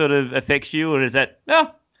something that sort of affects you, or is that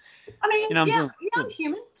no? I mean, I'm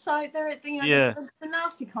human, so there are the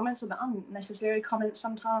nasty comments or the unnecessary comments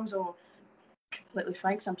sometimes, or completely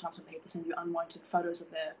frank, sometimes when people send you unwanted photos of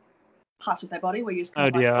their parts of their body where you just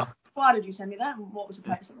kind of why did you send me that, and what was the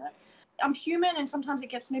purpose of that? I'm human, and sometimes it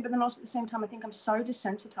gets me, but then also at the same time I think I'm so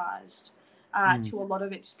desensitized to a lot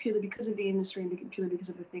of it, just purely because of the industry and purely because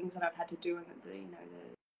of the things that I've had to do and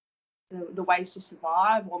the ways to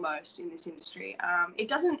survive almost in this industry. It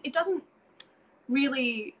doesn't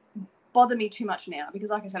really bother me too much now, because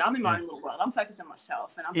like I said, I'm in my own little world. I'm focused on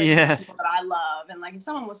myself, and I'm focused on people that I love. And like if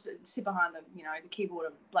someone wants to sit behind the keyboard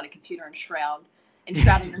of a bloody computer and shroud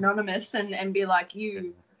anonymous and be like,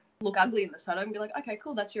 you look ugly in this photo, and be like, okay,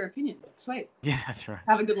 cool, that's your opinion, sweet, that's right,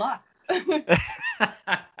 have a good life.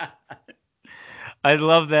 I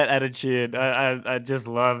love that attitude. I just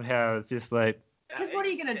love how it's just like, because what are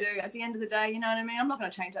you going to do at the end of the day? You know what I mean? I'm not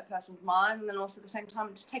going to change that person's mind. And then also at the same time,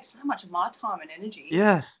 it just takes so much of my time and energy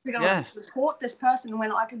to support this person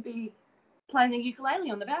when I could be playing the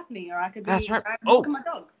ukulele on the balcony, or I could be walking my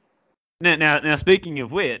dog. Now, speaking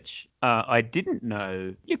of which, I didn't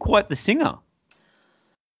know you're quite the singer,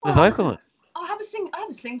 the vocalist. I have a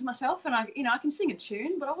sing to myself, and I can sing a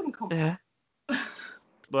tune, but I wouldn't call myself.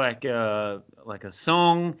 Like a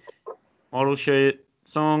song, model shoot,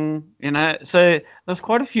 song, so there's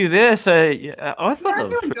quite a few there. So yeah, I thought Yeah,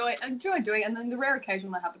 that was I enjoy doing it, and then the rare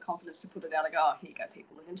occasion when I have the confidence to put it out, I go, oh, here you go,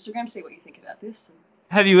 people of Instagram, see what you think about this. And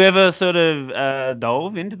Have you ever sort of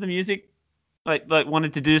dove into the music, like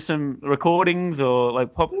wanted to do some recordings or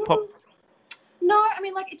like pop? no, I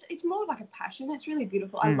mean, like it's more like a passion. It's really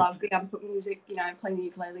beautiful. I Mm. love being able to put music, playing the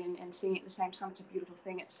ukulele and singing at the same time. It's a beautiful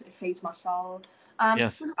thing. It feeds my soul.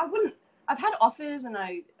 Yes. I wouldn't. I've had offers, and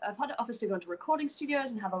I've had offers to go into recording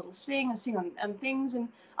studios and have a little sing on things, and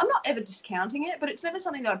I'm not ever discounting it, but it's never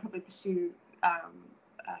something that I'd probably pursue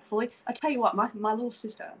fully. I tell you what, my little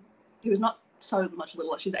sister, who is not so much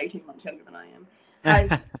little, she's 18 months younger than I am,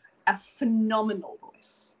 has a phenomenal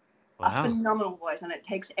voice. A Wow. phenomenal voice, and it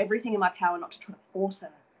takes everything in my power not to try to force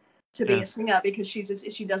her to be a singer, because she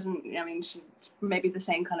doesn't. I mean, she maybe the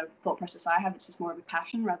same kind of thought process I have. It's just more of a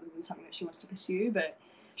passion rather than something that she wants to pursue. But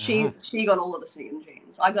she got all of the singing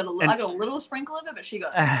genes. I got a little sprinkle of it, but she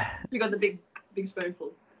got the big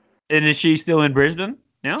spoonful. And is she still in Brisbane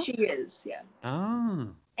now? She is, yeah. Oh,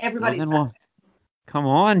 Everybody's come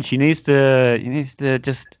on, she needs to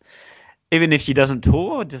just, even if she doesn't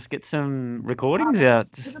tour, just get some recordings out.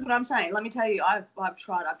 This is what I'm saying. Let me tell you, I've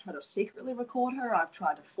tried to secretly record her. I've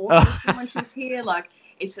tried to force her to sing when she's here. Like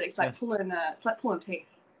it's like pulling teeth.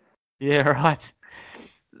 Yeah, right.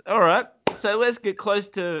 All right. So let's get close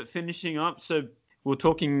to finishing up. So we were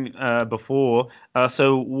talking before.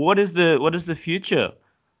 So what is the future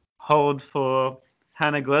hold for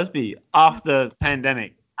Hannah Glasby after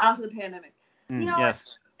pandemic? After the pandemic,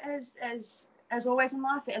 Yes. As always in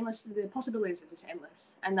life, the possibilities are just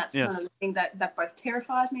endless, and that's Yes. kind of the thing that both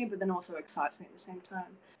terrifies me, but then also excites me at the same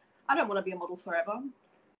time. I don't want to be a model forever.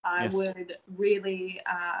 I would really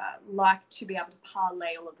like to be able to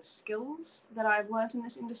parlay all of the skills that I've learned in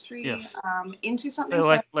this industry into something.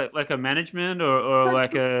 So like a management or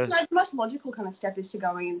like a... The most logical kind of step is to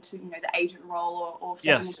go into the agent role or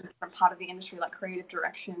stepping into a different part of the industry, like creative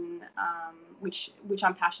direction, which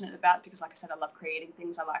I'm passionate about, because like I said, I love creating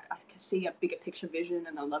things. I can see a bigger picture vision,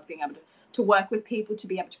 and I love being able to work with people to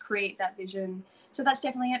be able to create that vision. So that's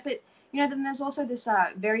definitely it. But then there's also this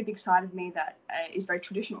very big side of me that is very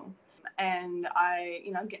traditional. And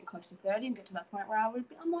I'm getting close to 30 and get to that point where I'm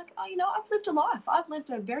like, I've lived a life. I've lived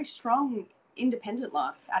a very strong, independent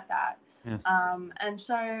life at that. Yes. And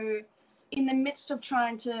so in the midst of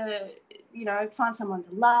trying to, find someone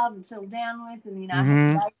to love and settle down with and, have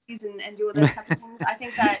some babies and do all those types of things, I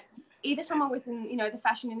think that either someone within, the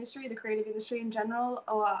fashion industry, the creative industry in general,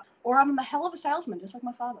 or I'm a hell of a salesman, just like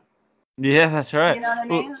my father. Yeah, that's right. You know what I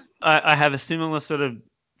mean? Well, I have a similar sort of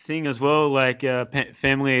thing as well. Like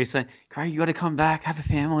family saying, "Craig, you got to come back, have a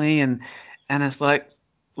family," and it's like,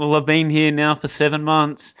 well, I've been here now for 7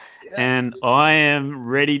 months, and I am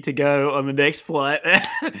ready to go on the next flight.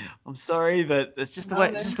 I'm sorry, but it's just the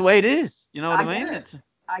way it is. You know what I mean?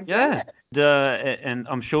 I get it. And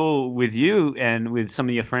I'm sure with you and with some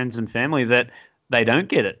of your friends and family that they don't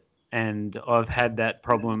get it. And I've had that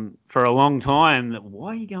problem for a long time.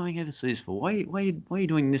 Why are you going overseas for? Why are you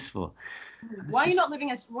doing this for? Why are you not living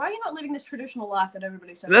this traditional life that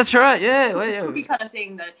everybody says? That's right. Yeah. This cookie kind of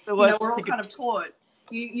thing that we're all kind of taught.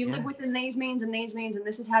 You live within these means, and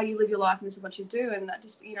this is how you live your life, and this is what you do. And that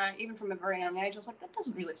just even from a very young age, I was like, that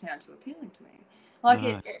doesn't really sound too appealing to me.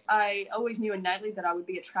 Like I always knew innately that I would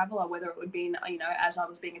be a traveler, whether it would be as I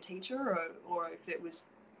was being a teacher or if it was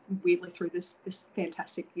weirdly through this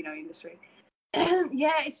fantastic industry.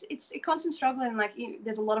 It's a constant struggle, and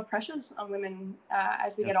there's a lot of pressures on women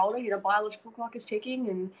as we get older. Biological clock is ticking,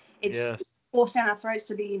 and it's forced down our throats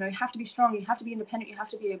to be you have to be strong, you have to be independent, you have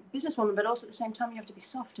to be a businesswoman, but also at the same time you have to be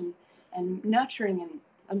soft and nurturing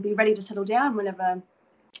and be ready to settle down whenever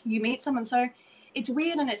you meet someone. So it's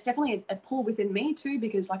weird, and it's definitely a pull within me too,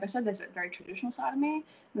 because like I said, there's a very traditional side of me,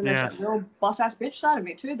 and then there's that real boss ass bitch side of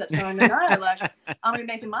me too that's going, no, like I'm gonna be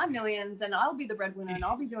making my millions and I'll be the breadwinner and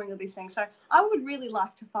I'll be doing all these things. So I would really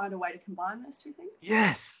like to find a way to combine those two things.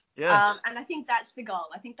 Yes. And I think that's the goal.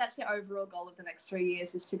 I think that's the overall goal of the next 3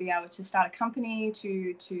 years, is to be able to start a company,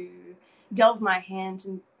 to delve my hands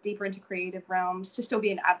and deeper into creative realms, to still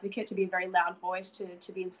be an advocate, to be a very loud voice,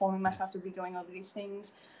 to be informing myself, to be doing all of these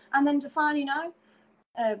things, and then to find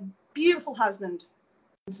a beautiful husband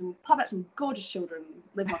and pop out some gorgeous children,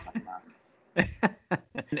 live my fucking life.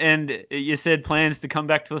 And you said plans to come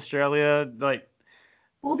back to Australia, like.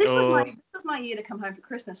 Well, this was my year to come home for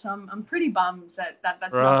Christmas, so I'm pretty bummed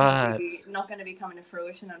that's not going to be coming to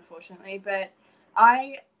fruition, unfortunately. But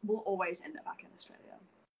I will always end up back in Australia.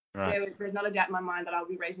 Right. There's not a doubt in my mind that I will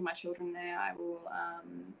be raising my children there. I will,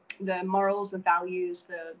 the morals, the values,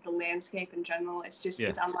 the landscape in general. It's just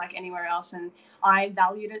it's unlike anywhere else, and I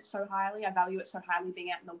valued it so highly. I value it so highly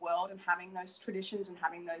being out in the world and having those traditions and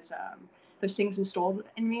having those things installed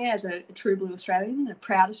in me as a true blue Australian, a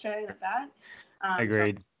proud Australian at that.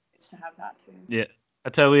 Agreed. So it's to have that too. Yeah. I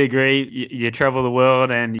totally agree. You travel the world,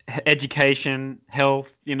 and education,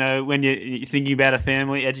 health, when you're thinking about a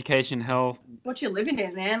family, education, health. What you're living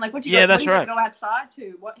in, man. Like, what you that's right. go outside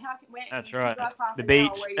to? Where, that's right. Drive half the an beach.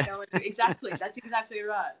 Hour, where are you going to? Exactly. That's exactly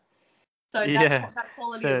right. So that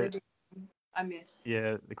quality of living I miss.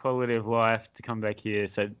 Yeah, the quality of life to come back here.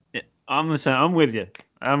 So I'm the same. I'm with you.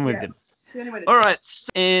 I'm with you. All right.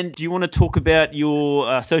 And do you want to talk about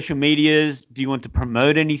your social medias? Do you want to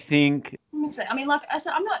promote anything? I mean, like I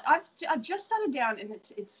said, I've just started down, and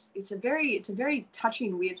it's a very touchy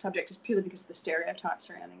and weird subject, just purely because of the stereotypes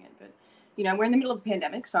surrounding it. But we're in the middle of a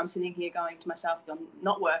pandemic, so I'm sitting here going to myself, I'm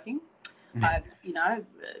not working. I've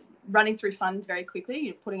running through funds very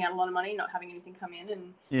quickly, putting out a lot of money, not having anything come in,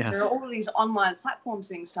 and there are all of these online platforms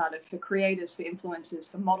being started for creators, for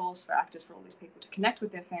influencers, for models, for actors, for all these people to connect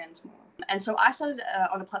with their fans more. And so I started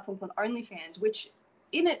on a platform called OnlyFans, which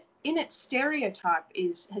in its stereotype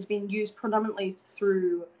has been used predominantly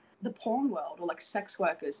through the porn world, or like sex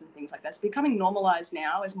workers and things like that. It's becoming normalized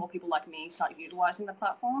now as more people like me start utilizing the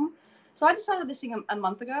platform. So I decided this thing a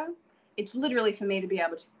month ago. It's literally for me to be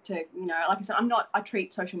able to like I said, I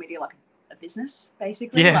treat social media like a business,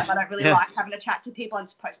 basically. Yes. Like I don't really like having to chat to people. I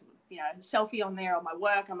just post, a selfie on there on my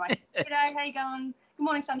work. I'm like, g'day, how you going? Good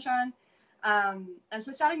morning, sunshine. And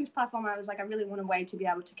so starting this platform, I was like, I really want a way to be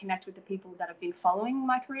able to connect with the people that have been following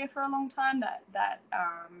my career for a long time, that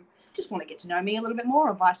just want to get to know me a little bit more,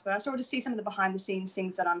 or vice versa, or just see some of the behind the scenes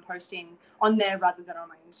things that I'm posting on there rather than on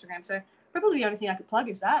my Instagram. So probably the only thing I could plug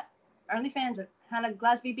is that OnlyFans at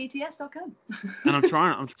HannahGlasbyBTS.com.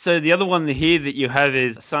 And so the other one here that you have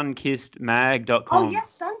is sunkissedmag.com. Oh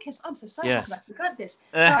yes, Sunkissed. I'm so sorry. I forgot this.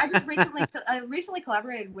 So I recently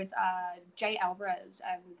collaborated with Jay Alvarez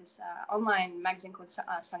and this online magazine called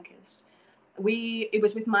Sunkissed. It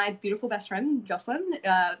was with my beautiful best friend Jocelyn,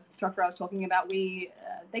 Doctor I was talking about.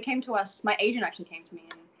 They came to us. My agent actually came to me,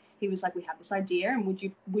 and he was like, "We have this idea, and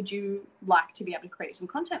would you like to be able to create some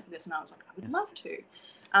content for this?" And I was like, "I would love to."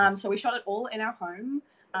 So we shot it all in our home.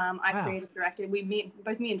 I creative directed.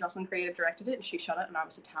 Both me and Jocelyn creative directed it, and she shot it, and I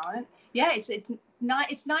was a talent. Yeah, it's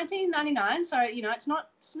 $19.99, so it's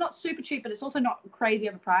not super cheap, but it's also not crazy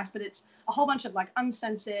overpriced. But it's a whole bunch of like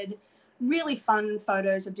uncensored, really fun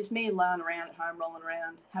photos of just me lying around at home, rolling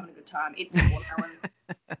around, having a good time, eating some watermelon,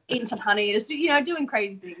 eating some honey, just doing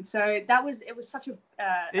crazy things. So it was such a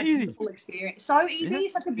beautiful experience. So easy,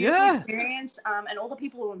 such a beautiful experience, and all the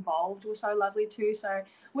people who were involved were so lovely too. So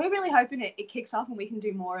we're really hoping it kicks off and we can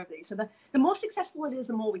do more of these. So the more successful it is,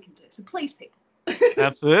 the more we can do. So please, people.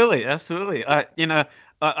 Absolutely. I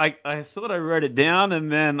thought I wrote it down, and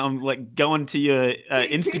then I'm like going to your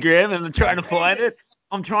Instagram and I'm trying to find it.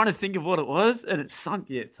 I'm trying to think of what it was, and it's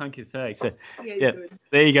Sunkissed Mag. So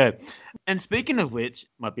there you go. And speaking of which,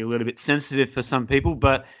 might be a little bit sensitive for some people,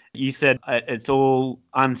 but you said it's all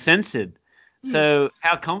uncensored. So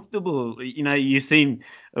how comfortable, you seem,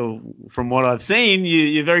 from what I've seen,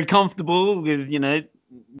 you're very comfortable with,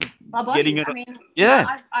 my body. Getting it. I mean,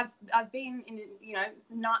 I've been in,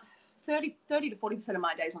 not 30 to 40% of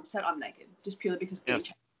my days on set, I'm naked, just purely because of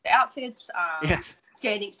the outfits,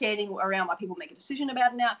 standing around while people make a decision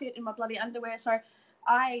about an outfit in my bloody underwear. So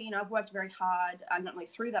I've worked very hard, not only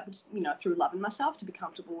through that, but just, through loving myself to be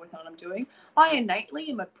comfortable with what I'm doing. I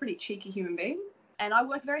innately am a pretty cheeky human being. And I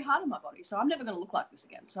work very hard on my body, so I'm never going to look like this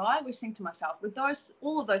again. So I always think to myself, with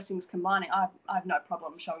all of those things combining, I have no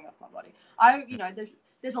problem showing off my body.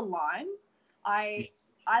 There's a line. I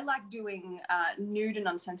like doing nude and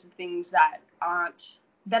uncensored things that are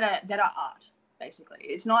art. Basically,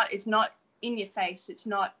 it's not in your face. It's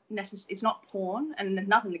not It's not porn, and there's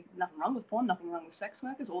nothing wrong with porn. Nothing wrong with sex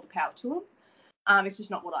workers. All the power to them. It's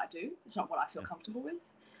just not what I do. It's not what I feel comfortable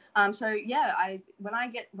with. When I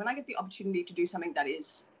get the opportunity to do something that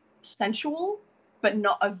is sensual but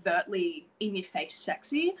not overtly in your face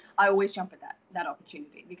sexy, I always jump at that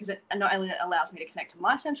opportunity, because it not only allows me to connect to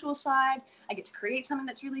my sensual side, I get to create something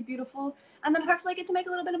that's really beautiful, and then hopefully I get to make a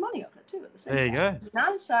little bit of money off it too at the same time. There you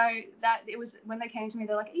go. So that it was, when they came to me,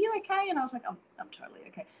 they're like, "Are you okay?" And I was like, I'm totally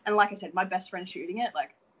okay. And like I said, my best friend shooting it,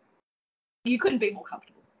 like, you couldn't be more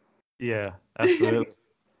comfortable. Yeah, absolutely.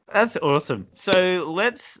 That's awesome. So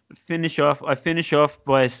let's finish off. I finish off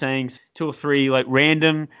by saying 2 or 3 like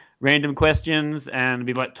random questions, and it'll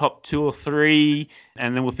be like top 2 or 3,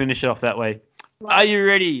 and then we'll finish it off that way. Right. Are you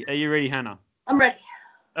ready? Hannah? I'm ready.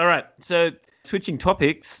 All right. So Switching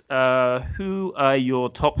topics, who are your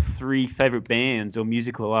top 3 favorite bands or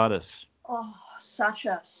musical artists? Oh, such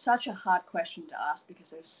a hard question to ask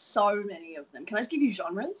because there's so many of them. Can I just give you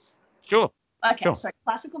genres? Sure. Okay, Sure. so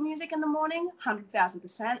classical music in the morning,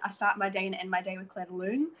 100,000%. I start my day and end my day with Claire de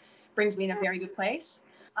Lune. Brings me in a very good place.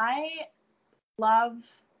 I love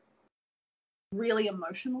really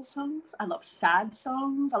emotional songs. I love sad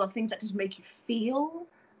songs. I love things that just make you feel.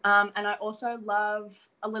 And I also love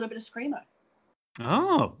a little bit of screamo.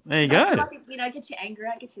 Oh, there you So I feel go. like it gets you angry.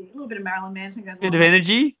 It gets you a little bit of Marilyn Manson goes Bit along. of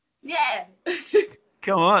energy. Yeah.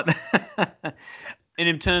 Come on. And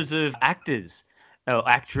in terms of actors or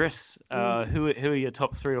actress, who are your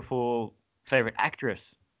top 3 or 4 favorite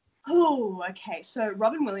actress? Oh, okay. So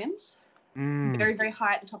Robin Williams, Mm. very, very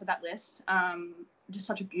high at the top of that list. Just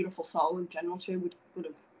such a beautiful soul in general too. Would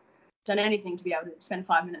have done anything to be able to spend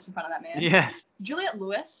 5 minutes in front of that man. Yes. Juliette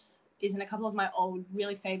Lewis is in a couple of my old,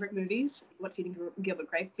 really favorite movies. What's Eating Gilbert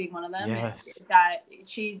Grape being one of them. Yes. I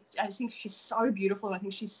just think she's so beautiful. And I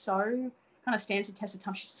think she's so kind of stands the test of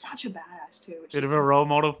time. She's such a badass too. Bit of a role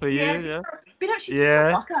model for you. Yeah. But she's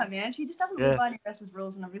Yeah. just a rocker, man. She just doesn't live by any else's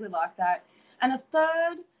rules, and I really like that. And a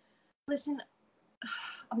third, listen,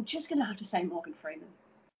 I'm just gonna have to say Morgan Freeman.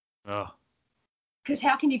 Oh, Because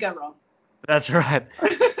how can you go wrong? that's right.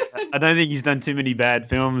 I don't think he's done too many bad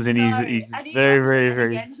films, and he's very, very,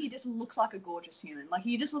 very. Again, he just looks like a gorgeous human. Like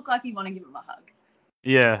you just look like you want to give him a hug.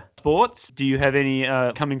 Yeah. Sports? Do you have any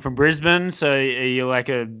coming from Brisbane? So are you like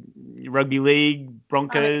a rugby league,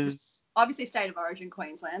 Broncos? Obviously, state of origin,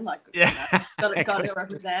 Queensland. Like, Yeah. got to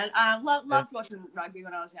represent. Loved watching rugby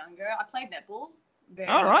when I was younger. I played netball.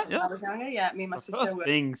 All right. When I was younger. Yeah, me and my Of sister course, were.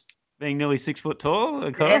 being nearly 6 foot tall,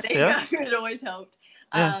 of course. Yeah. It always helped.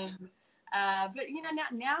 Yeah. But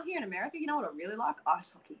now here in America, you know what I really like?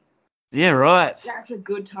 Ice hockey. Yeah, right. That's a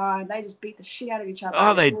good time. They just beat the shit out of each other.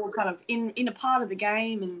 Oh, They're all kind of in a part of the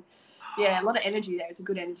game, and yeah, a lot of energy there. It's a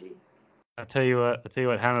good energy. I tell you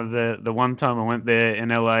what, Hannah. The one time I went there in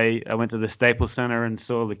LA, I went to the Staples Center and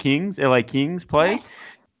saw the LA Kings play.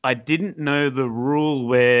 Yes. I didn't know the rule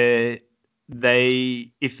where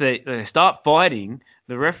if they start fighting,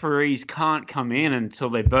 the referees can't come in until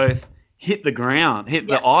they both hit the ground,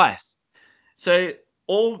 the ice. So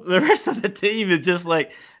all the rest of the team is just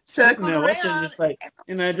like sitting there watching, just like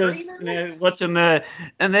watching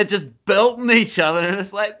and they're just belting each other, and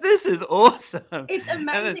it's like, this is awesome. It's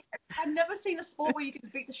amazing. I've never seen a sport where you can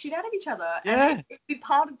beat the shit out of each other and it'd be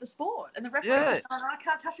part of the sport. And the referees I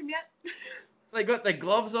can't touch him yet. They got their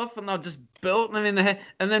gloves off and they'll just belt them in the head,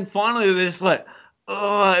 and then finally they're just like,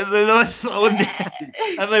 and they're not slowing down,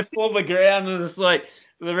 and they fall the ground, and it's like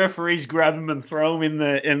the referees grab them and throw them in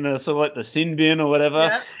the sort of like the sin bin or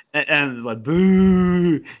whatever, and it's like,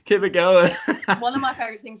 boo, keep it going. One of my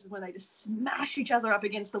favorite things is when they just smash each other up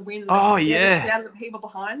against the wind. And get out of the people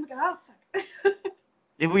behind.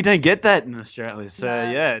 Yeah, we don't get that in Australia, so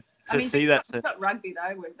that's got rugby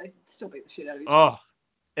though, where they still beat the shit out of each other. Oh,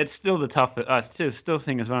 it's still the toughest. I still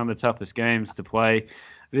think it's one of the toughest games to play.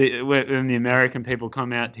 When the American people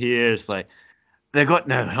come out here, it's like they got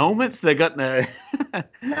no helmets. They got no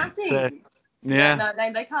nothing. So, yeah. No,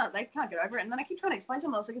 they can't get over it. And then I keep trying to explain to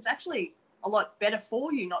them, I was like, it's actually a lot better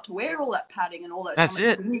for you not to wear all that padding and all those. That's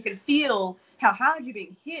helmets. it. You can feel how hard you're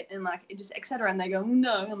being hit and like it just etc. And they go,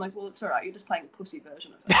 no. I'm like, well, it's all right. You're just playing a pussy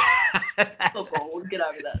version of it. Football. We'll get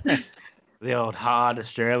over that. The old hard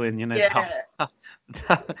Australian,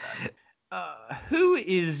 tough. Who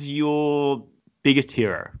is your biggest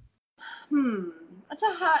hero? It's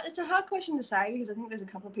a hard question to say because I think there's a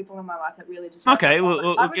couple of people in my life that really just. Okay,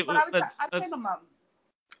 I'd say my mum.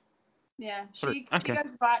 Yeah, she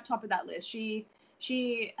goes right top of that list. She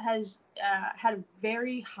has had a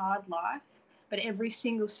very hard life, but every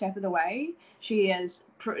single step of the way, she has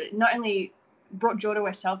not only brought joy to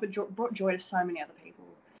herself, but brought joy to so many other people.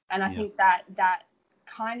 And I think that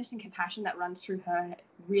kindness and compassion that runs through her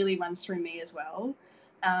really runs through me as well.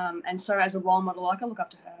 And so as a role model, like I look up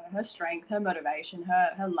to her strength, her motivation,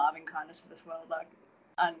 her love and kindness for this world, like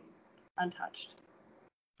untouched.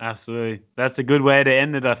 Absolutely. That's a good way to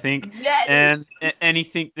end it, I think. Yeah, and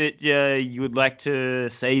anything that you would like to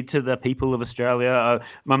say to the people of Australia?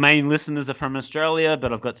 My main listeners are from Australia,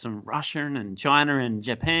 but I've got some Russian and China and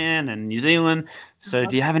Japan and New Zealand. So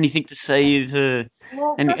do you have anything to say to...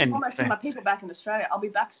 Well, first and foremost, to my people back in Australia, I'll be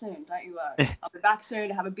back soon, don't you worry. I'll be back soon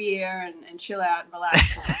to have a beer and chill out and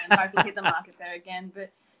relax and hopefully hit the market there again. But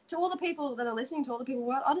to all the people that are listening, to all the people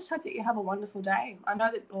world, I just hope that you have a wonderful day.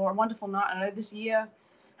 Or a wonderful night. I know this year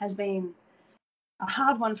has been a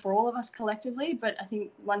hard one for all of us collectively, but I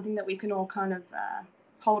think one thing that we can all kind of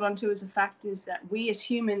hold on to as a fact is that we as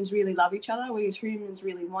humans really love each other. We as humans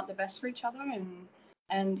really want the best for each other.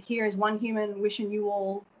 And here is one human wishing you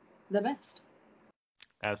all the best.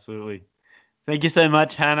 Absolutely. Thank you so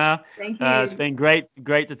much, Hannah. Thank you. It's been great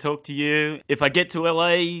to talk to you. If I get to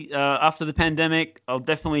LA after the pandemic, I'll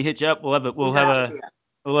definitely hit you up. We'll have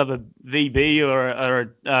a VB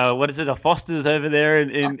or what is it, a Foster's over there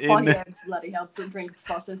in yeah, bloody hell, drink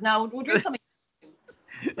Foster's. Now we'll drink something.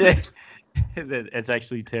 Yeah. It's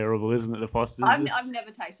actually terrible, isn't it, the Foster's? I've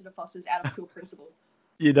never tasted a Foster's out of pure principle.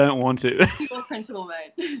 You don't want to. Pure principle,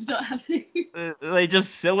 mate. It's not happening. They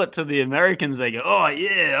just sell it to the Americans. They go, oh,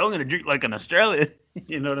 yeah, I'm going to drink like an Australian.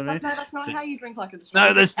 You know what I mean? No, that's not how you drink like an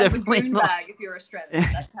Australian. No, that's definitely a not. bag if you're Australian.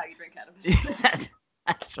 That's how you drink out of Australia.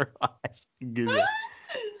 That's right. Good.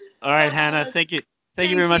 All right, Hannah. Thank you.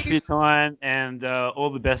 Thank you very much for your time, and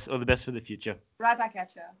all the best for the future. Right back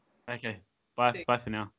at you. Okay. Bye. Bye for now.